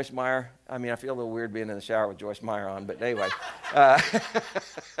listen to Joyce Meyer. I feel a little weird being in the shower with Joyce Meyer on, but anyway.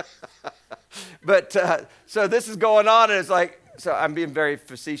 So this is going on, and it's like, so I'm being very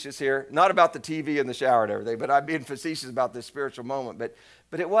facetious here. Not about the TV in the shower and everything, but I'm being facetious about this spiritual moment.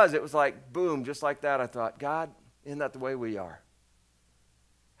 But it was like, boom, just like that. I thought, God, isn't that the way we are?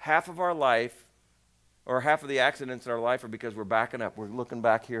 half of our life, or half of the accidents in our life, are because we're backing up. We're looking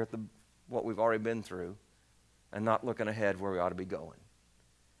back here at what we've already been through and not looking ahead where we ought to be going.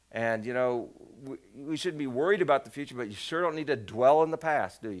 And, you know, we shouldn't be worried about the future, but you sure don't need to dwell in the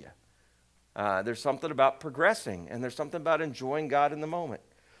past, do you? There's something about progressing, and there's something about enjoying God in the moment.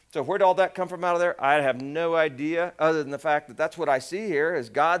 So where'd all that come from out of there? I have no idea, other than the fact that that's what I see here, is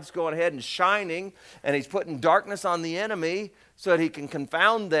God's going ahead and shining, and he's putting darkness on the enemy so that he can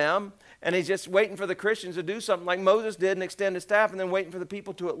confound them, and he's just waiting for the Christians to do something like Moses did and extend his staff, and then waiting for the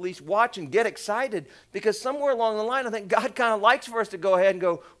people to at least watch and get excited, because somewhere along the line, I think God kind of likes for us to go ahead and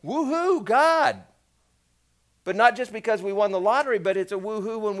go, woohoo, God. But not just because we won the lottery, but it's a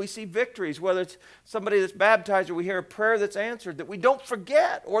woohoo when we see victories, whether it's somebody that's baptized or we hear a prayer that's answered that we don't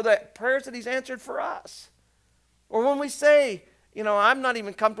forget, or the prayers that he's answered for us. Or when we say, you know, I'm not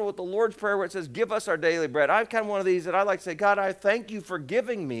even comfortable with the Lord's Prayer where it says, give us our daily bread. I'm kind of one of these that I like to say, God, I thank you for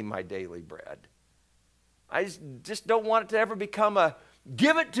giving me my daily bread. I just don't want it to ever become a,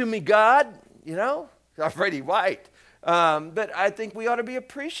 give it to me, God, you know. I'm Freddie White. But I think we ought to be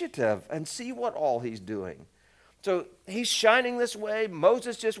appreciative and see what all he's doing. So he's shining this way.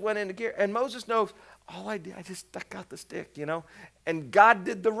 Moses just went into gear. And Moses knows, all I did, I just stuck out the stick, you know. And God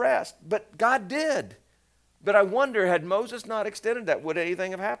did the rest. But God did. But I wonder, had Moses not extended that, would anything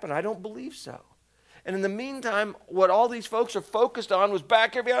have happened? I don't believe so. And in the meantime, what all these folks are focused on was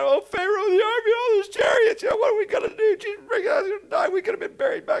back here behind, oh, Pharaoh, the army, all those chariots. You know, what are we going to do? Jesus, bring us going to die. We could have been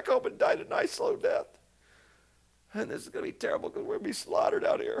buried back home and died a nice, slow death. And this is going to be terrible because we're going to be slaughtered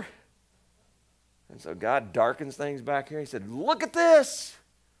out here. And so God darkens things back here. He said, look at this.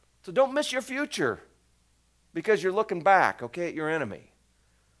 So don't miss your future because you're looking back, okay, at your enemy.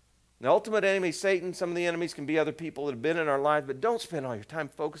 The ultimate enemy, Satan. Some of the enemies can be other people that have been in our lives, but don't spend all your time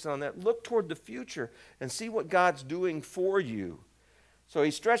focusing on that. Look toward the future and see what God's doing for you. So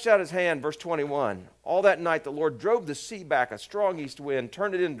he stretched out his hand, verse 21. All that night the Lord drove the sea back, a strong east wind,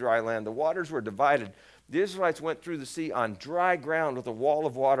 turned it into dry land. The waters were divided. The Israelites went through the sea on dry ground with a wall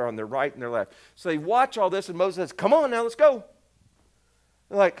of water on their right and their left. So they watch all this, and Moses says, come on now, let's go.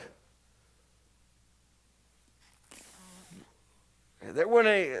 They're like,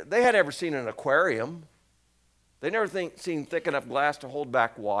 they had ever seen an aquarium. They never seen thick enough glass to hold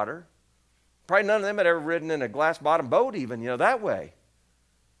back water. Probably none of them had ever ridden in a glass-bottom boat even, you know, that way.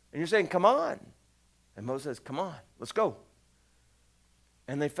 And you're saying, come on. And Moses says, come on, let's go.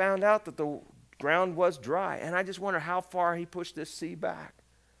 And they found out that the ground was dry. And I just wonder how far he pushed this sea back.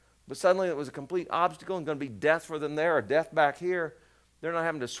 But suddenly it was a complete obstacle and going to be death for them there or death back here. They're not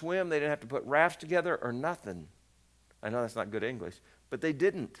having to swim. They didn't have to put rafts together or nothing. I know that's not good English, but they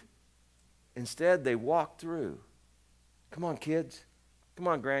didn't. Instead, they walked through. Come on, kids. Come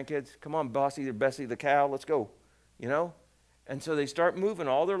on, grandkids. Come on, Bossy or Bessie the cow. Let's go. You know? And so they start moving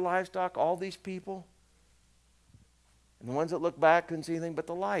all their livestock, all these people. And the ones that look back couldn't see anything but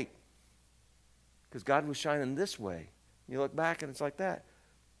the light. Because God was shining this way. You look back and it's like that.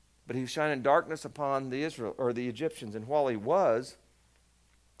 But he was shining darkness upon the Egyptians. And while he was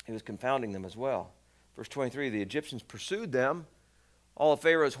confounding them as well. Verse 23, the Egyptians pursued them, all of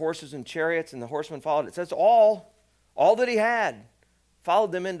Pharaoh's horses and chariots, and the horsemen followed. It says all that he had,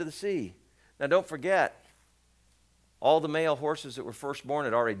 followed them into the sea. Now don't forget, all the male horses that were firstborn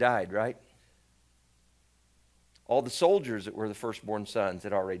had already died, right? All the soldiers that were the firstborn sons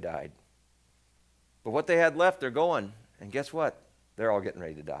had already died. But what they had left, they're going. And guess what? They're all getting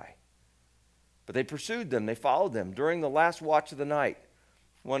ready to die. But they pursued them. They followed them during the last watch of the night.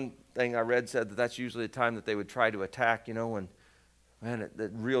 One thing I read said that that's usually the time that they would try to attack, you know, when the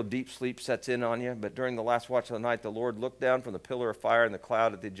real deep sleep sets in on you. But during the last watch of the night, the Lord looked down from the pillar of fire and the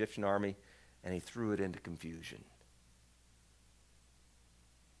cloud at the Egyptian army, and he threw it into confusion.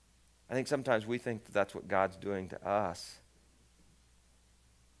 I think sometimes we think that that's what God's doing to us.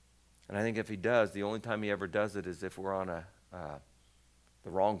 And I think if he does, the only time he ever does it is if we're on the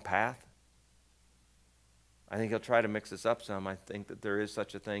wrong path. I think he'll try to mix us up some. I think that there is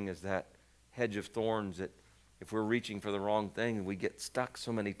such a thing as that hedge of thorns that if we're reaching for the wrong thing and we get stuck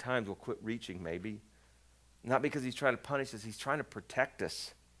so many times, we'll quit reaching maybe. Not because he's trying to punish us, he's trying to protect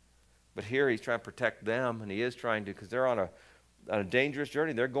us. But here he's trying to protect them, and he is trying to, because they're on a dangerous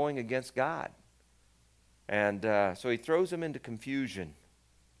journey. They're going against God. And so he throws them into confusion.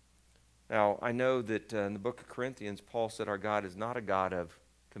 Now, I know that in the book of Corinthians, Paul said our God is not a God of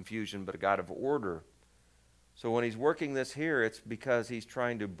confusion, but a God of order. So when he's working this here, it's because he's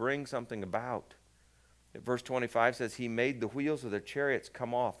trying to bring something about. Verse 25 says, he made the wheels of their chariots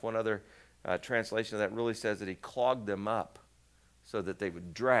come off. One other translation of that really says that he clogged them up so that they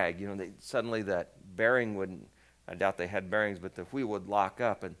would drag. You know, suddenly that bearing wouldn't, I doubt they had bearings, but the wheel would lock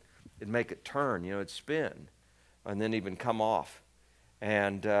up and it'd make it turn, it'd spin and then even come off.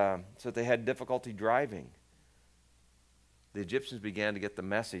 And so they had difficulty driving. The Egyptians began to get the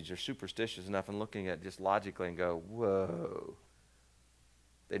message. They're superstitious enough and looking at it just logically and go, whoa.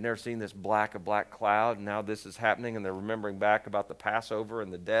 They'd never seen this a black cloud, and now this is happening, and they're remembering back about the Passover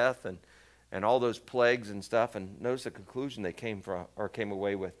and the death and all those plagues and stuff. And notice the conclusion they came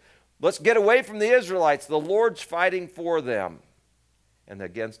away with. Let's get away from the Israelites. The Lord's fighting for them and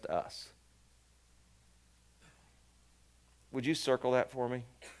against us. Would you circle that for me?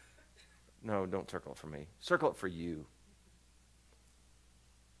 No, don't circle it for me. Circle it for you.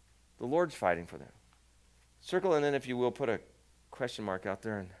 The Lord's fighting for them. Circle, and then if you will, put a question mark out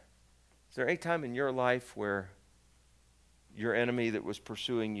there. And is there any time in your life where your enemy that was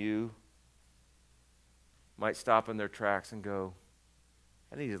pursuing you might stop in their tracks and go,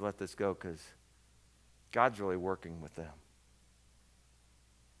 I need to let this go because God's really working with them?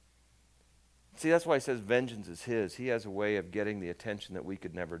 See, that's why he says vengeance is his. He has a way of getting the attention that we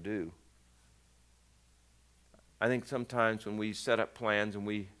could never do. I think sometimes when we set up plans and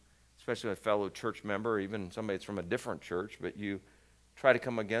we, especially a fellow church member, or even somebody that's from a different church, but you try to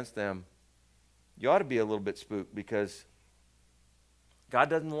come against them, you ought to be a little bit spooked because God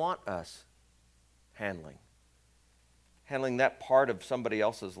doesn't want us handling that part of somebody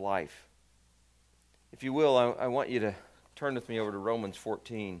else's life. If you will, I want you to turn with me over to Romans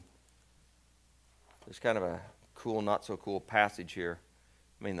 14. There's kind of a cool, not so cool passage here.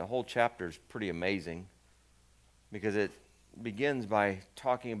 I mean, the whole chapter is pretty amazing because it begins by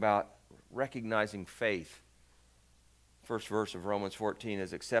talking about recognizing faith. First verse of Romans 14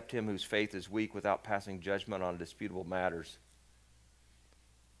 is, accept him whose faith is weak without passing judgment on disputable matters.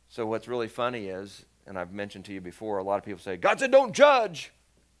 So what's really funny is, and I've mentioned to you before, a lot of people say, God said don't judge.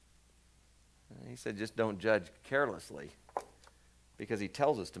 And he said just don't judge carelessly because he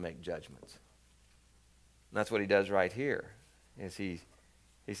tells us to make judgments. And that's what he does right here. Is he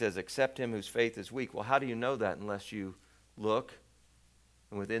says, accept him whose faith is weak. Well, how do you know that unless you look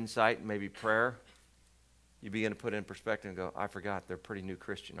and with insight and maybe prayer, you begin to put it in perspective and go, I forgot, they're a pretty new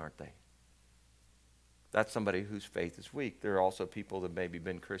Christian, aren't they? That's somebody whose faith is weak. There are also people that maybe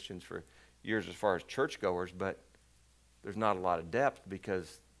been Christians for years as far as churchgoers, but there's not a lot of depth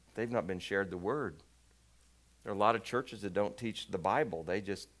because they've not been shared the word. There are a lot of churches that don't teach the Bible. They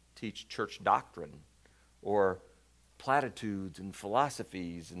just teach church doctrine or platitudes and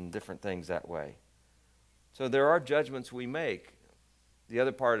philosophies and different things that way. So there are judgments we make. The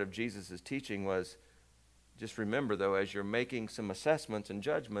other part of Jesus' teaching was, just remember, though, as you're making some assessments and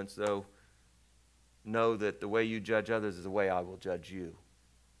judgments, though, know that the way you judge others is the way I will judge you.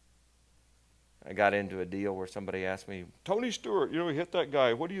 I got into a deal where somebody asked me, Tony Stewart, he hit that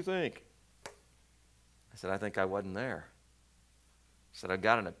guy. What do you think? I said, I think I wasn't there. I said, I've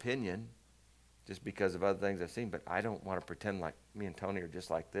got an opinion just because of other things I've seen, but I don't want to pretend like me and Tony are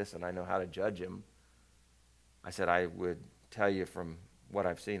just like this and I know how to judge him. I said, I would tell you from what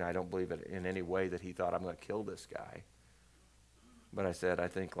I've seen, I don't believe it in any way that he thought I'm going to kill this guy. But I said, I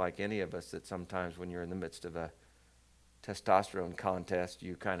think like any of us that sometimes when you're in the midst of a testosterone contest,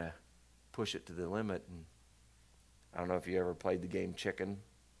 you kind of push it to the limit. And I don't know if you ever played the game Chicken.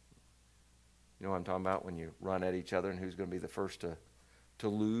 You know what I'm talking about? When you run at each other and who's going to be the first to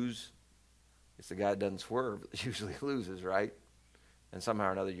lose. It's the guy that doesn't swerve that usually loses, right? And somehow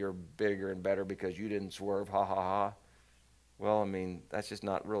or another you're bigger and better because you didn't swerve, ha ha ha. Well, I mean, that's just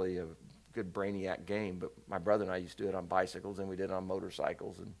not really a good brainiac game, but my brother and I used to do it on bicycles and we did it on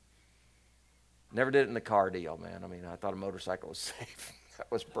motorcycles and never did it in the car deal, man. I mean, I thought a motorcycle was safe. That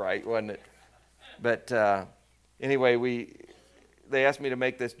was bright, wasn't it? But anyway, they asked me to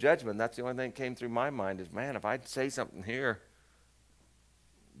make this judgment. That's the only thing that came through my mind is, man, if I say something here,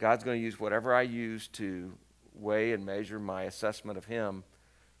 God's going to use whatever I use to weigh and measure my assessment of him.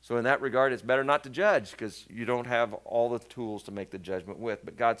 So in that regard, it's better not to judge because you don't have all the tools to make the judgment with.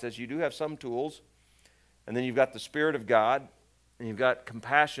 But God says you do have some tools. And then you've got the Spirit of God. And you've got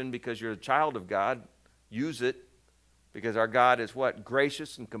compassion because you're a child of God. Use it because our God is what?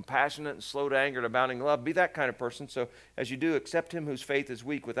 Gracious and compassionate and slow to anger and abounding in love. Be that kind of person. So as you do, accept him whose faith is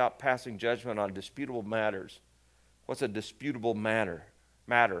weak without passing judgment on disputable matters. What's a disputable matter?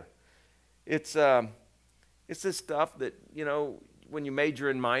 It's this stuff that, when you major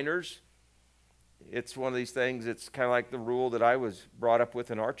in minors, it's one of these things. It's kind of like the rule that I was brought up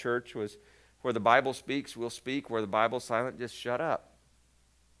with in our church was where the Bible speaks, we'll speak. Where the Bible's silent, just shut up.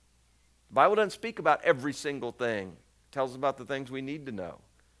 The Bible doesn't speak about every single thing. It tells us about the things we need to know.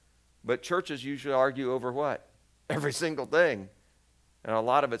 But churches usually argue over what? Every single thing. And a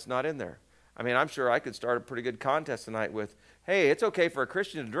lot of it's not in there. I mean, I'm sure I could start a pretty good contest tonight with, hey, it's okay for a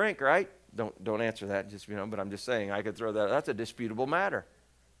Christian to drink, right? Don't answer that, just, but I'm just saying I could throw that. That's a disputable matter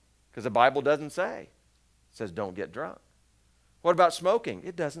because the Bible doesn't say. It says don't get drunk. What about smoking?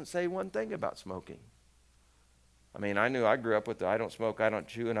 It doesn't say one thing about smoking. I mean, I grew up with the I don't smoke, I don't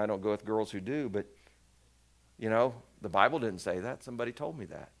chew, and I don't go with girls who do, but, the Bible didn't say that. Somebody told me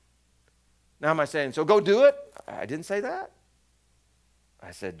that. Now am I saying, so go do it? I didn't say that.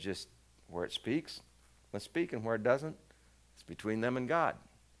 I said just where it speaks, let's speak, and where it doesn't, it's between them and God.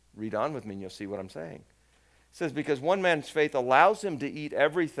 Read on with me and you'll see what I'm saying. It says, because one man's faith allows him to eat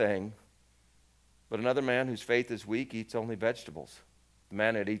everything, but another man whose faith is weak eats only vegetables. The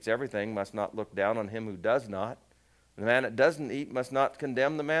man that eats everything must not look down on him who does not. The man that doesn't eat must not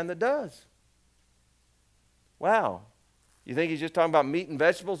condemn the man that does. Wow. You think he's just talking about meat and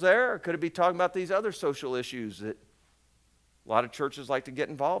vegetables there? Or could it be talking about these other social issues that a lot of churches like to get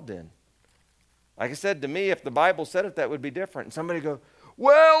involved in? Like I said, to me, if the Bible said it, that would be different. And somebody go,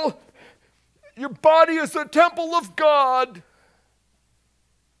 well, your body is a temple of God.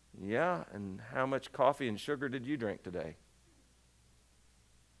 Yeah, and how much coffee and sugar did you drink today?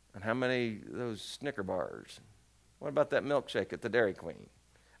 And how many of those Snicker bars? What about that milkshake at the Dairy Queen?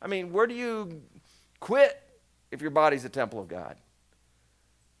 I mean, where do you quit if your body's a temple of God?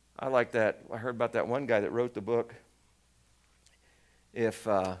 I like that. I heard about that one guy that wrote the book, If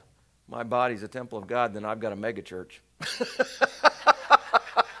My Body's a Temple of God, Then I've Got a Mega Church.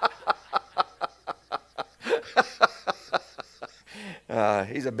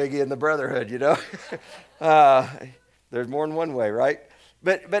 He's a biggie in the brotherhood, There's more than one way, right?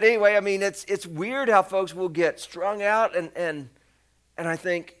 But anyway, I mean, it's weird how folks will get strung out, and I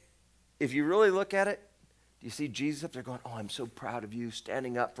think if you really look at it, do you see Jesus up there going, oh, I'm so proud of you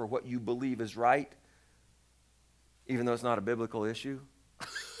standing up for what you believe is right, even though it's not a biblical issue?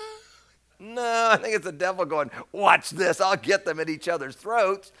 No, I think it's the devil going, watch this, I'll get them at each other's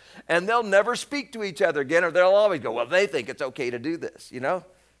throats, and they'll never speak to each other again, or they'll always go, well, they think it's okay to do this,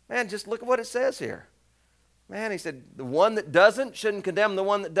 Man, just look at what it says here. Man, he said, the one that doesn't shouldn't condemn the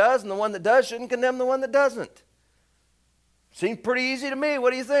one that does, and the one that does shouldn't condemn the one that doesn't. Seems pretty easy to me.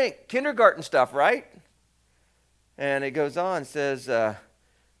 What do you think? Kindergarten stuff, right? And it goes on, says, the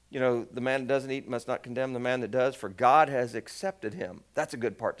man that doesn't eat must not condemn the man that does, for God has accepted him. That's a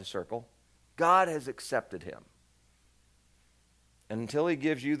good part to circle. God has accepted him. And until he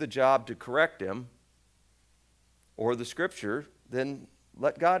gives you the job to correct him, or the scripture, then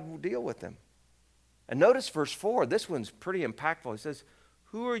let God deal with him. And notice verse 4, this one's pretty impactful. He says,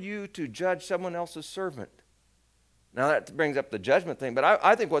 who are you to judge someone else's servant? Now that brings up the judgment thing, but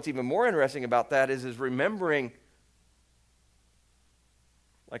I think what's even more interesting about that is remembering,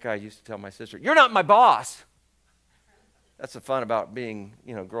 like I used to tell my sister, you're not my boss. That's the fun about being,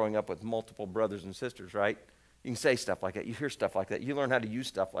 growing up with multiple brothers and sisters, right? You can say stuff like that. You hear stuff like that. You learn how to use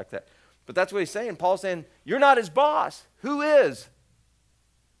stuff like that. But that's what he's saying. Paul's saying, you're not his boss. Who is?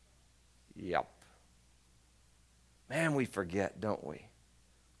 Yep. Man, we forget, don't we?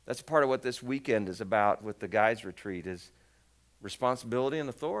 That's part of what this weekend is about with the guys' retreat is responsibility and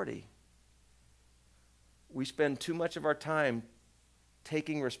authority. We spend too much of our time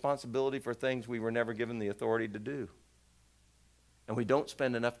taking responsibility for things we were never given the authority to do. And we don't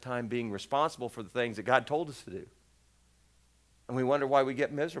spend enough time being responsible for the things that God told us to do. And we wonder why we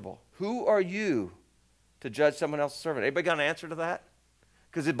get miserable. Who are you to judge someone else's servant? Anybody got an answer to that?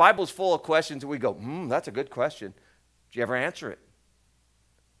 Because the Bible's full of questions and we go, that's a good question. Did you ever answer it?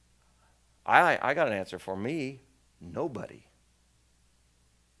 I got an answer for me. Nobody.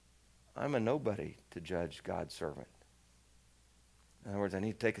 I'm a nobody to judge God's servant. In other words, I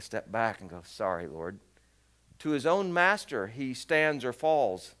need to take a step back and go, sorry, Lord. To his own master he stands or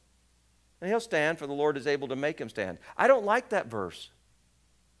falls. And he'll stand, for the Lord is able to make him stand. I don't like that verse.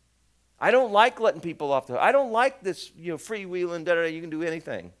 I don't like letting people off the hook. I don't like this, freewheeling, you can do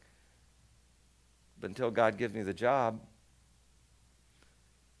anything. But until God gives me the job,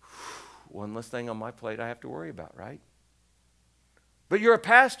 one less thing on my plate I have to worry about, right? But you're a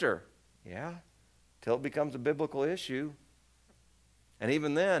pastor. Yeah, till it becomes a biblical issue. And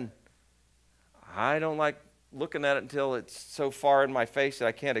even then, I don't like looking at it until it's so far in my face that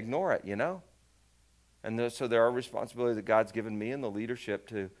I can't ignore it, And so there are responsibilities that God's given me and the leadership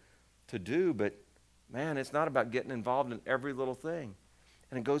to do. But, man, it's not about getting involved in every little thing.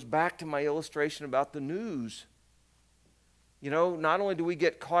 And it goes back to my illustration about the news. Not only do we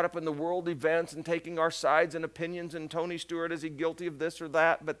get caught up in the world events and taking our sides and opinions, and Tony Stewart, is he guilty of this or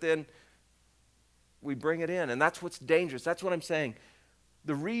that? But then we bring it in. And that's what's dangerous. That's what I'm saying.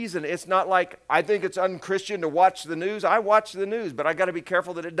 The reason, it's not like I think it's unchristian to watch the news. I watch the news, but I got to be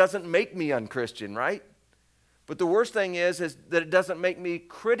careful that it doesn't make me unchristian, right? But the worst thing is that it doesn't make me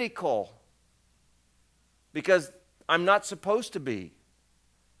critical, because I'm not supposed to be.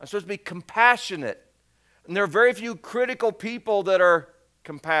 I'm supposed to be compassionate. And there are very few critical people that are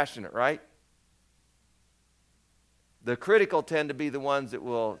compassionate, right? The critical tend to be the ones that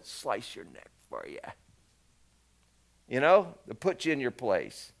will slice your neck for you. You know, to put you in your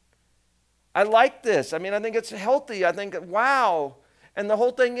place. I like this. I mean, I think it's healthy. I think, wow. And the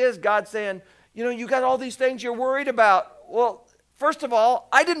whole thing is God saying, you know, you got all these things you're worried about. Well, first of all,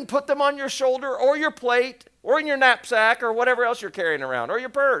 I didn't put them on your shoulder or your plate or in your knapsack or whatever else you're carrying around or your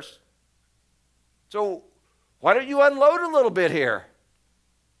purse. So why don't you unload a little bit here?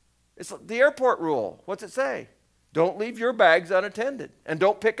 It's the airport rule. What's it say? Don't leave your bags unattended, and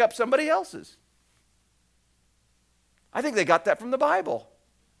don't pick up somebody else's. I think they got that from the Bible.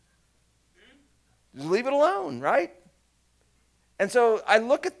 Just leave it alone, right? And so I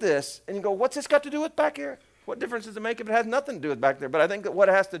look at this and you go, what's this got to do with back here? What difference does it make if it has nothing to do with back there? But I think that what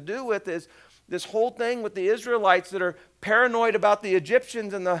it has to do with is this whole thing with the Israelites that are paranoid about the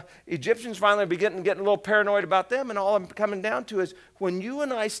Egyptians, and the Egyptians finally getting a little paranoid about them. And all I'm coming down to is when you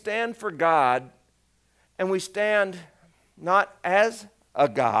and I stand for God, and we stand not as a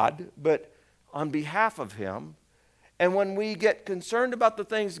God, but on behalf of Him. And when we get concerned about the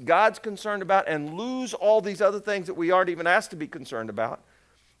things God's concerned about and lose all these other things that we aren't even asked to be concerned about,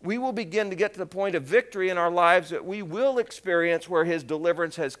 we will begin to get to the point of victory in our lives that we will experience where His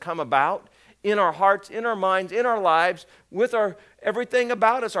deliverance has come about in our hearts, in our minds, in our lives, with our everything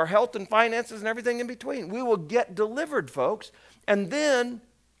about us, our health and finances and everything in between. We will get delivered, folks. And then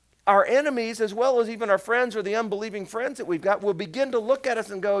our enemies, as well as even our friends or the unbelieving friends that we've got, will begin to look at us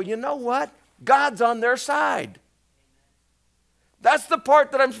and go, you know what? God's on their side. That's the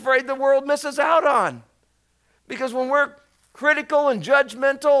part that I'm afraid the world misses out on. Because when we're critical and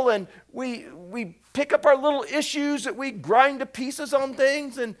judgmental and we pick up our little issues that we grind to pieces on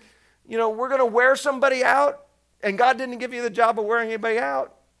things, and you know, we're going to wear somebody out, and God didn't give you the job of wearing anybody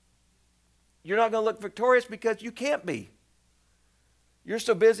out, you're not going to look victorious, because you can't be. You're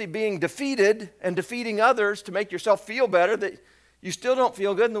so busy being defeated and defeating others to make yourself feel better that you still don't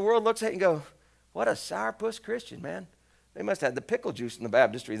feel good, and the world looks at you and go, what a sourpuss Christian, man. They must have had the pickle juice in the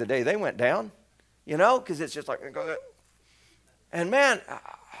baptistry the day they went down, you know, because it's just like, and man,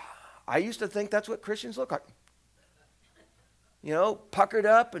 I used to think that's what Christians look like. You know, puckered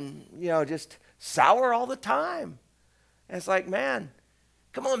up and, you know, just sour all the time. And it's like, man,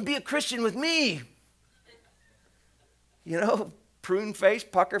 come on, be a Christian with me. You know, prune face,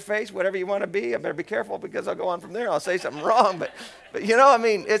 pucker face, whatever you want to be. I better be careful, because I'll go on from there. I'll say something wrong. But you know, I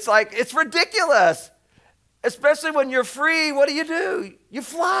mean, it's like, it's ridiculous. Especially when you're free, what do? You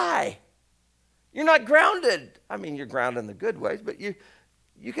fly. You're not grounded. I mean, you're grounded in the good ways, but you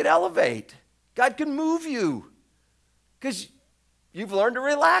can elevate. God can move you because you've learned to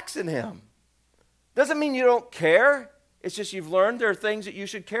relax in Him. Doesn't mean you don't care. It's just you've learned there are things that you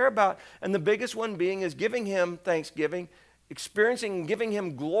should care about. And the biggest one being is giving Him thanksgiving, experiencing and giving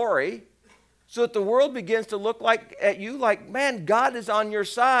Him glory, so that the world begins to look at you like, man, God is on your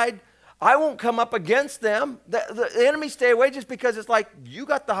side. I won't come up against them. The enemy stay away, just because it's like, you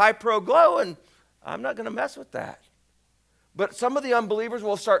got the high pro glow, and I'm not going to mess with that. But some of the unbelievers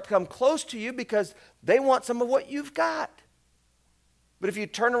will start to come close to you because they want some of what you've got. But if you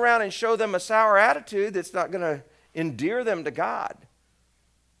turn around and show them a sour attitude, that's not going to endear them to God.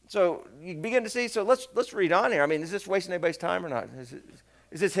 So you begin to see, so let's read on here. I mean, is this wasting anybody's time or not?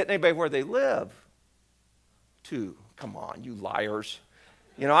 Is this hitting anybody where they live? Come on, you liars.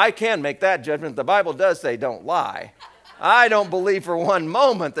 You know, I can make that judgment. The Bible does say don't lie. I don't believe for one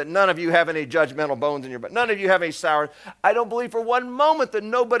moment that none of you have any judgmental bones in your butt. None of you have any sour. I don't believe for one moment that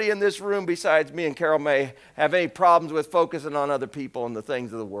nobody in this room besides me and Carol May have any problems with focusing on other people and the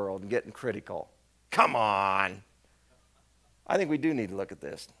things of the world and getting critical. Come on. I think we do need to look at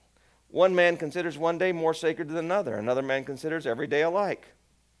this. One man considers one day more sacred than another. Another man considers every day alike.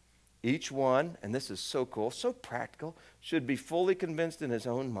 Each one, and this is so cool, so practical, should be fully convinced in his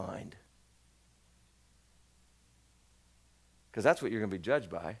own mind. Because that's what you're going to be judged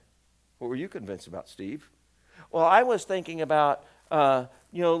by. What were you convinced about, Steve? Well, I was thinking about,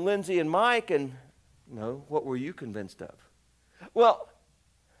 Lindsay and Mike, and, what were you convinced of? Well,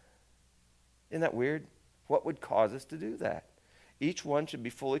 isn't that weird? What would cause us to do that? Each one should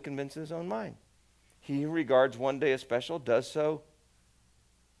be fully convinced in his own mind. He who regards one day as special does so,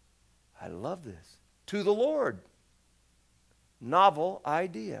 I love this, to the Lord. Novel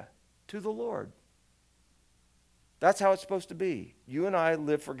idea, to the Lord. That's how it's supposed to be. You and I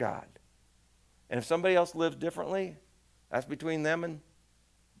live for God. And if somebody else lives differently, that's between them and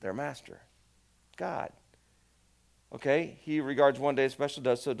their master, God. Okay, he regards one day as special,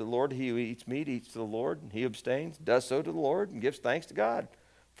 does so to the Lord. He who eats meat eats to the Lord, and he who abstains does so to the Lord and gives thanks to God.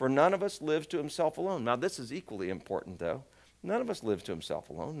 For none of us lives to himself alone. Now this is equally important though. None of us lives to himself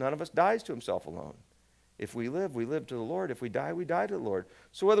alone. None of us dies to himself alone. If we live to the Lord. If we die to the Lord.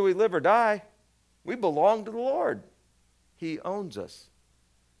 So whether we live or die, we belong to the Lord. He owns us,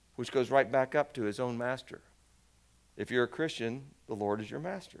 which goes right back up to his own master. If you're a Christian, the Lord is your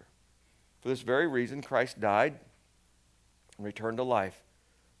master. For this very reason, Christ died and returned to life,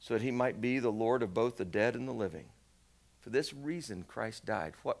 so that he might be the Lord of both the dead and the living. For this reason, Christ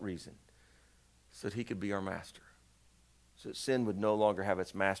died. What reason? So that he could be our master. So that sin would no longer have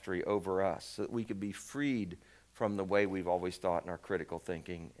its mastery over us. So that we could be freed from the way we've always thought in our critical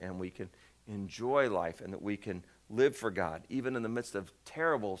thinking, and we can enjoy life, and that we can live for God, even in the midst of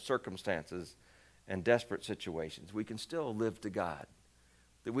terrible circumstances and desperate situations. We can still live to God.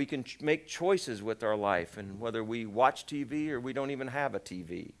 That we can make choices with our life, and whether we watch TV or we don't even have a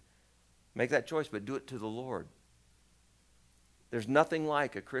TV. Make that choice, but do it to the Lord. There's nothing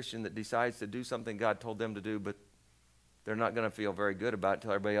like a Christian that decides to do something God told them to do, but they're not going to feel very good about it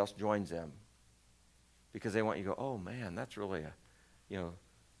until everybody else joins them. Because they want you to go, oh man, that's really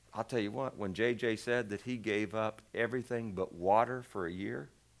I'll tell you what, when JJ said that he gave up everything but water for a year,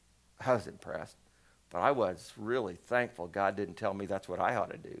 I was impressed. But I was really thankful God didn't tell me that's what I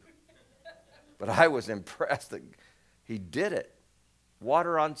ought to do. But I was impressed that he did it.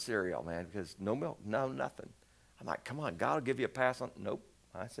 Water on cereal, man, because no milk, no nothing. I'm like, come on, God will give you a pass on. Nope.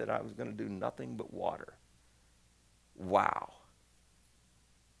 I said I was going to do nothing but water. Wow.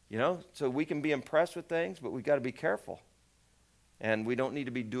 So we can be impressed with things, but we've got to be careful. And we don't need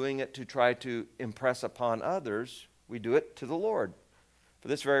to be doing it to try to impress upon others. We do it to the Lord. For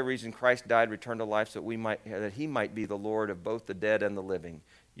this very reason, Christ died, returned to life, so that he might be the Lord of both the dead and the living.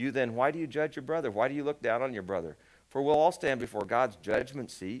 You then, why do you judge your brother? Why do you look down on your brother? For we'll all stand before God's judgment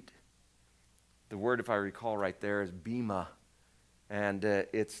seat. The word, if I recall right there, is bema. And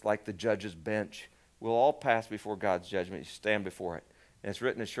it's like the judge's bench. We'll all pass before God's judgment. You stand before it. And it's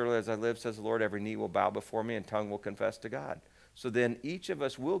written, as surely as I live, says the Lord, every knee will bow before me and tongue will confess to God. So then each of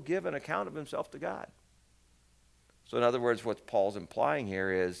us will give an account of himself to God. So in other words, what Paul's implying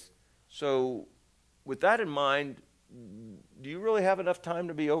here is, so with that in mind, do you really have enough time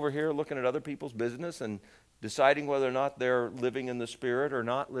to be over here looking at other people's business and deciding whether or not they're living in the Spirit or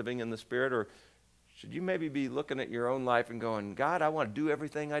not living in the Spirit? Or should you maybe be looking at your own life and going, God, I want to do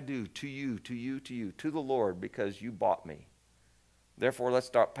everything I do to you, to the Lord, because you bought me. Therefore, let's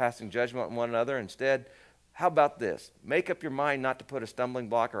start passing judgment on one another. Instead, how about this? Make up your mind not to put a stumbling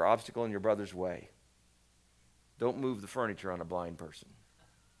block or obstacle in your brother's way. Don't move the furniture on a blind person.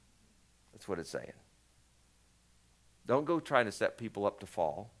 That's what it's saying. Don't go trying to set people up to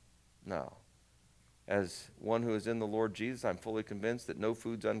fall. No. As one who is in the Lord Jesus, I'm fully convinced that no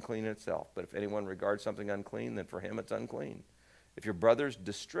food's unclean in itself. But if anyone regards something unclean, then for him it's unclean. If your brother's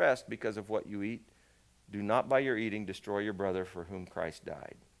distressed because of what you eat, do not by your eating destroy your brother for whom Christ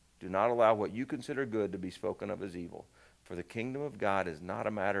died. Do not allow what you consider good to be spoken of as evil. For the kingdom of God is not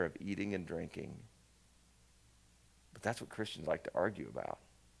a matter of eating and drinking. But that's what Christians like to argue about.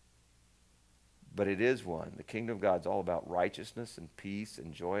 But it is one. The kingdom of God is all about righteousness and peace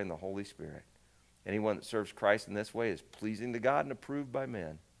and joy in the Holy Spirit. Anyone that serves Christ in this way is pleasing to God and approved by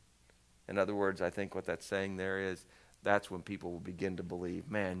men. In other words, I think what that's saying there is that's when people will begin to believe,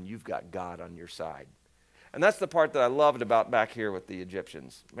 man, you've got God on your side. And that's the part that I loved about back here with the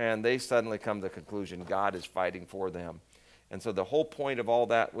Egyptians. Man, they suddenly come to the conclusion God is fighting for them. And so the whole point of all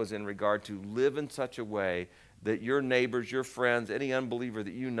that was in regard to live in such a way that your neighbors, your friends, any unbeliever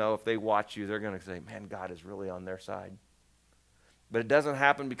that you know, if they watch you, they're going to say, man, God is really on their side. But it doesn't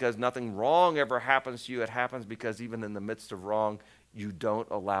happen because nothing wrong ever happens to you. It happens because even in the midst of wrong, you don't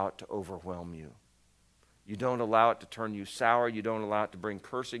allow it to overwhelm you. You don't allow it to turn you sour. You don't allow it to bring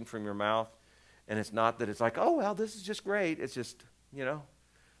cursing from your mouth. And it's not that it's like, oh, well, this is just great. It's just,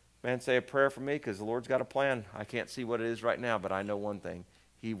 man, say a prayer for me because the Lord's got a plan. I can't see what it is right now, but I know one thing.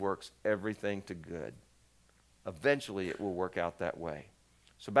 He works everything to good. Eventually, it will work out that way.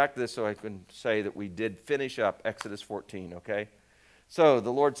 So back to this so I can say that we did finish up Exodus 14, okay? So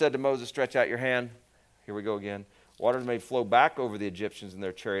the Lord said to Moses, stretch out your hand. Here we go again. Waters may flow back over the Egyptians and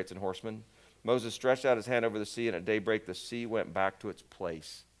their chariots and horsemen. Moses stretched out his hand over the sea, and at daybreak the sea went back to its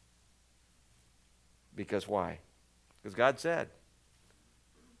place. Because why? Because God said,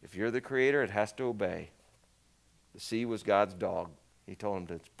 if you're the creator, it has to obey. The sea was God's dog. He told him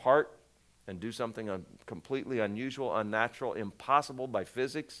to part, and do something completely unusual, unnatural, impossible by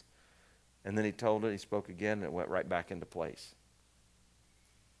physics. And then he told it, he spoke again, and it went right back into place.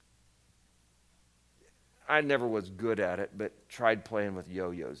 I never was good at it, but tried playing with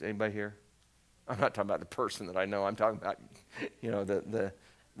yo-yos. Anybody here? I'm not talking about the person that I know. I'm talking about, the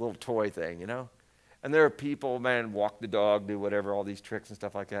little toy thing, And there are people, man, walk the dog, do whatever, all these tricks and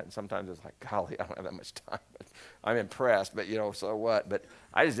stuff like that. And sometimes it's like, golly, I don't have that much time. But I'm impressed, but, so what? But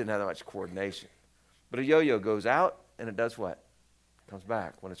I just didn't have that much coordination. But a yo-yo goes out, and it does what? It comes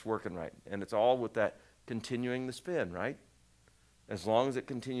back when it's working right. And it's all with that continuing the spin, right? As long as it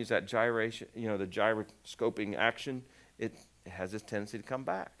continues that gyration, the gyroscoping action, it has this tendency to come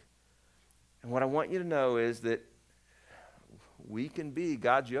back. And what I want you to know is that we can be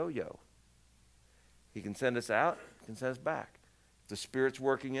God's yo-yo. He can send us out, he can send us back. If the Spirit's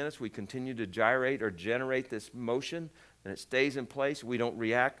working in us, we continue to gyrate or generate this motion, and it stays in place. We don't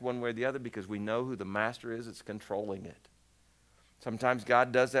react one way or the other because we know who the master is that's controlling it. Sometimes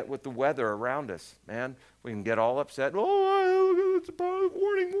God does that with the weather around us. Man, we can get all upset. Oh, it's a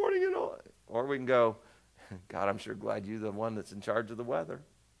warning, and all. Or we can go, God, I'm sure glad you're the one that's in charge of the weather.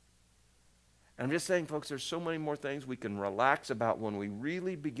 And I'm just saying, folks, there's so many more things we can relax about when we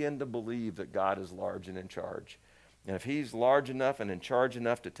really begin to believe that God is large and in charge. And if he's large enough and in charge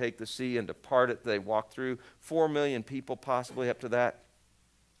enough to take the sea and to part it, they walk through 4 million people, possibly up to that,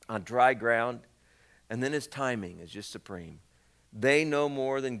 on dry ground. And then his timing is just supreme. They no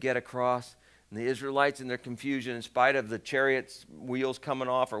more than get across. And the Israelites in their confusion, in spite of the chariots' wheels coming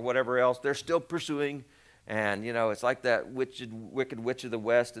off or whatever else, they're still pursuing. And, it's like that wicked witch of the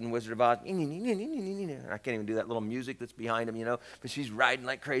West and Wizard of Oz. I can't even do that little music that's behind him, But she's riding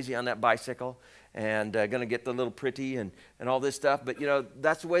like crazy on that bicycle and going to get the little pretty and all this stuff. But,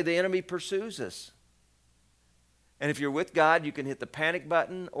 that's the way the enemy pursues us. And if you're with God, you can hit the panic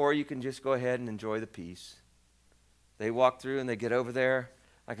button or you can just go ahead and enjoy the peace. They walk through and they get over there.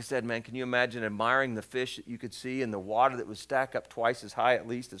 Like I said, man, can you imagine admiring the fish that you could see in the water that would stack up twice as high at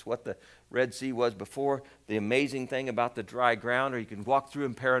least as what the Red Sea was before? The amazing thing about the dry ground, or you can walk through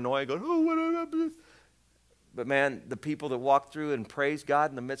in paranoia going, oh, what happened? But man, the people that walked through and praised God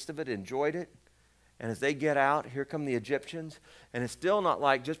in the midst of it enjoyed it. And as they get out, here come the Egyptians. And it's still not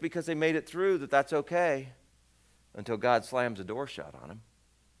like just because they made it through that's okay until God slams the door shut on them.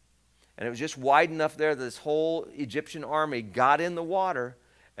 And it was just wide enough there that this whole Egyptian army got in the water,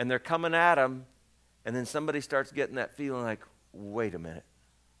 and they're coming at them, and then somebody starts getting that feeling like, wait a minute.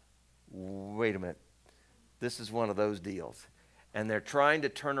 This is one of those deals. And they're trying to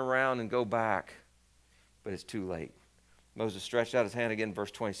turn around and go back, but it's too late. Moses stretched out his hand again,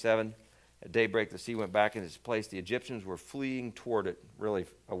 verse 27. At daybreak, the sea went back in its place. The Egyptians were fleeing toward it, really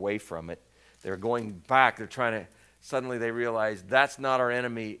away from it. They're going back. They're trying to... Suddenly they realize that's not our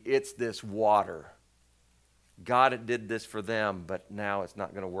enemy, it's this water. God did this for them, but now it's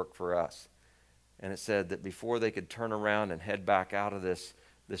not going to work for us. And it said that before they could turn around and head back out of this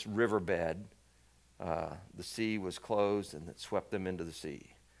riverbed, the sea was closed and it swept them into the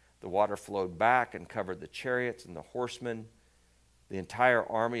sea. The water flowed back and covered the chariots and the horsemen, the entire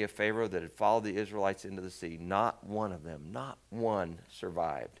army of Pharaoh that had followed the Israelites into the sea. Not one of them, not one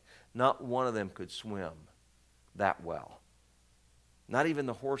survived. Not one of them could swim that well. Not even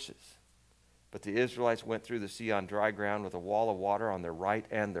the horses. But the Israelites went through the sea on dry ground with a wall of water on their right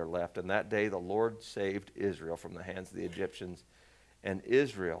and their left. And that day the Lord saved Israel from the hands of the Egyptians. And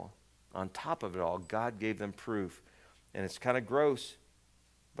Israel, on top of it all, God gave them proof. And it's kind of gross,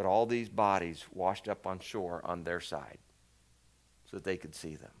 but all these bodies washed up on shore on their side so that they could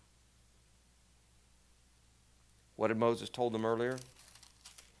see them. What had Moses told them earlier?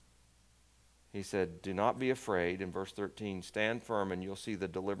 He said, do not be afraid. In verse 13, stand firm and you'll see the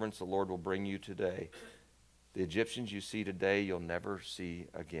deliverance the Lord will bring you today. The Egyptians you see today, you'll never see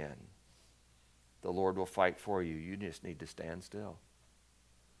again. The Lord will fight for you. You just need to stand still.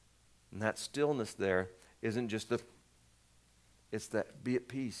 And that stillness there isn't just it's that be at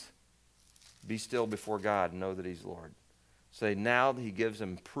peace. Be still before God and know that he's Lord. Say now that he gives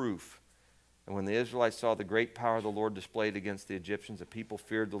them proof. And when the Israelites saw the great power of the Lord displayed against the Egyptians, the people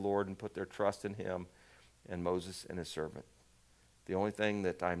feared the Lord and put their trust in him and Moses and his servant. The only thing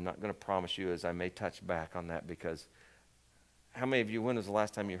that I'm not going to promise you is I may touch back on that, because how many of you, when was the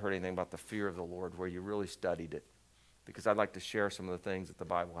last time you heard anything about the fear of the Lord where you really studied it? Because I'd like to share some of the things that the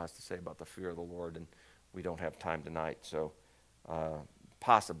Bible has to say about the fear of the Lord, and we don't have time tonight. So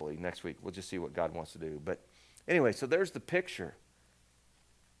possibly next week we'll just see what God wants to do. But anyway, so there's the picture.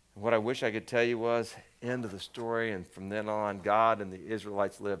 What I wish I could tell you was, end of the story, and from then on, God and the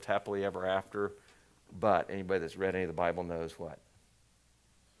Israelites lived happily ever after. But anybody that's read any of the Bible knows what?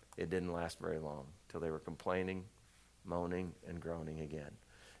 It didn't last very long till they were complaining, moaning, and groaning again,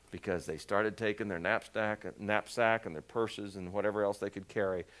 because they started taking their knapsack and their purses and whatever else they could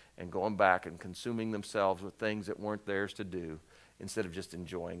carry and going back and consuming themselves with things that weren't theirs to do instead of just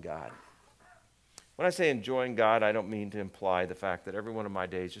enjoying God. When I say enjoying God, I don't mean to imply the fact that every one of my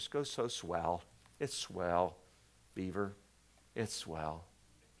days just goes so swell. It's swell, Beaver. It's swell.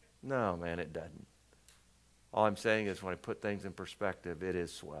 No, man, it doesn't. All I'm saying is when I put things in perspective, it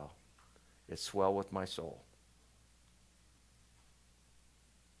is swell. It's swell with my soul.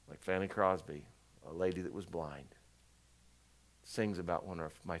 Like Fanny Crosby, a lady that was blind, sings about when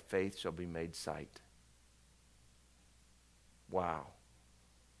my faith shall be made sight. Wow.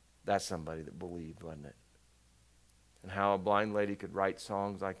 That's somebody that believed, wasn't it? And how a blind lady could write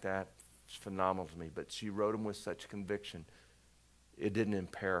songs like that, it's phenomenal to me. But she wrote them with such conviction. It didn't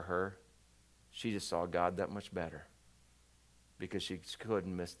impair her. She just saw God that much better, because she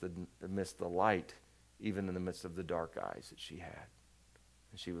couldn't miss the light even in the midst of the dark eyes that she had.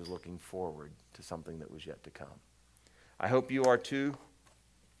 And she was looking forward to something that was yet to come. I hope you are too.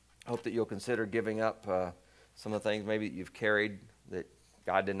 I hope that you'll consider giving up some of the things maybe that you've carried that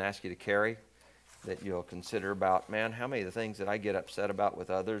God didn't ask you to carry, that you'll consider about, man, how many of the things that I get upset about with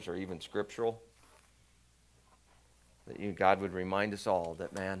others are even scriptural? That God would remind us all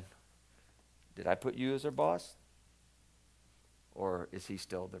that, man, did I put you as their boss? Or is he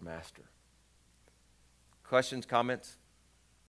still their master? Questions, comments?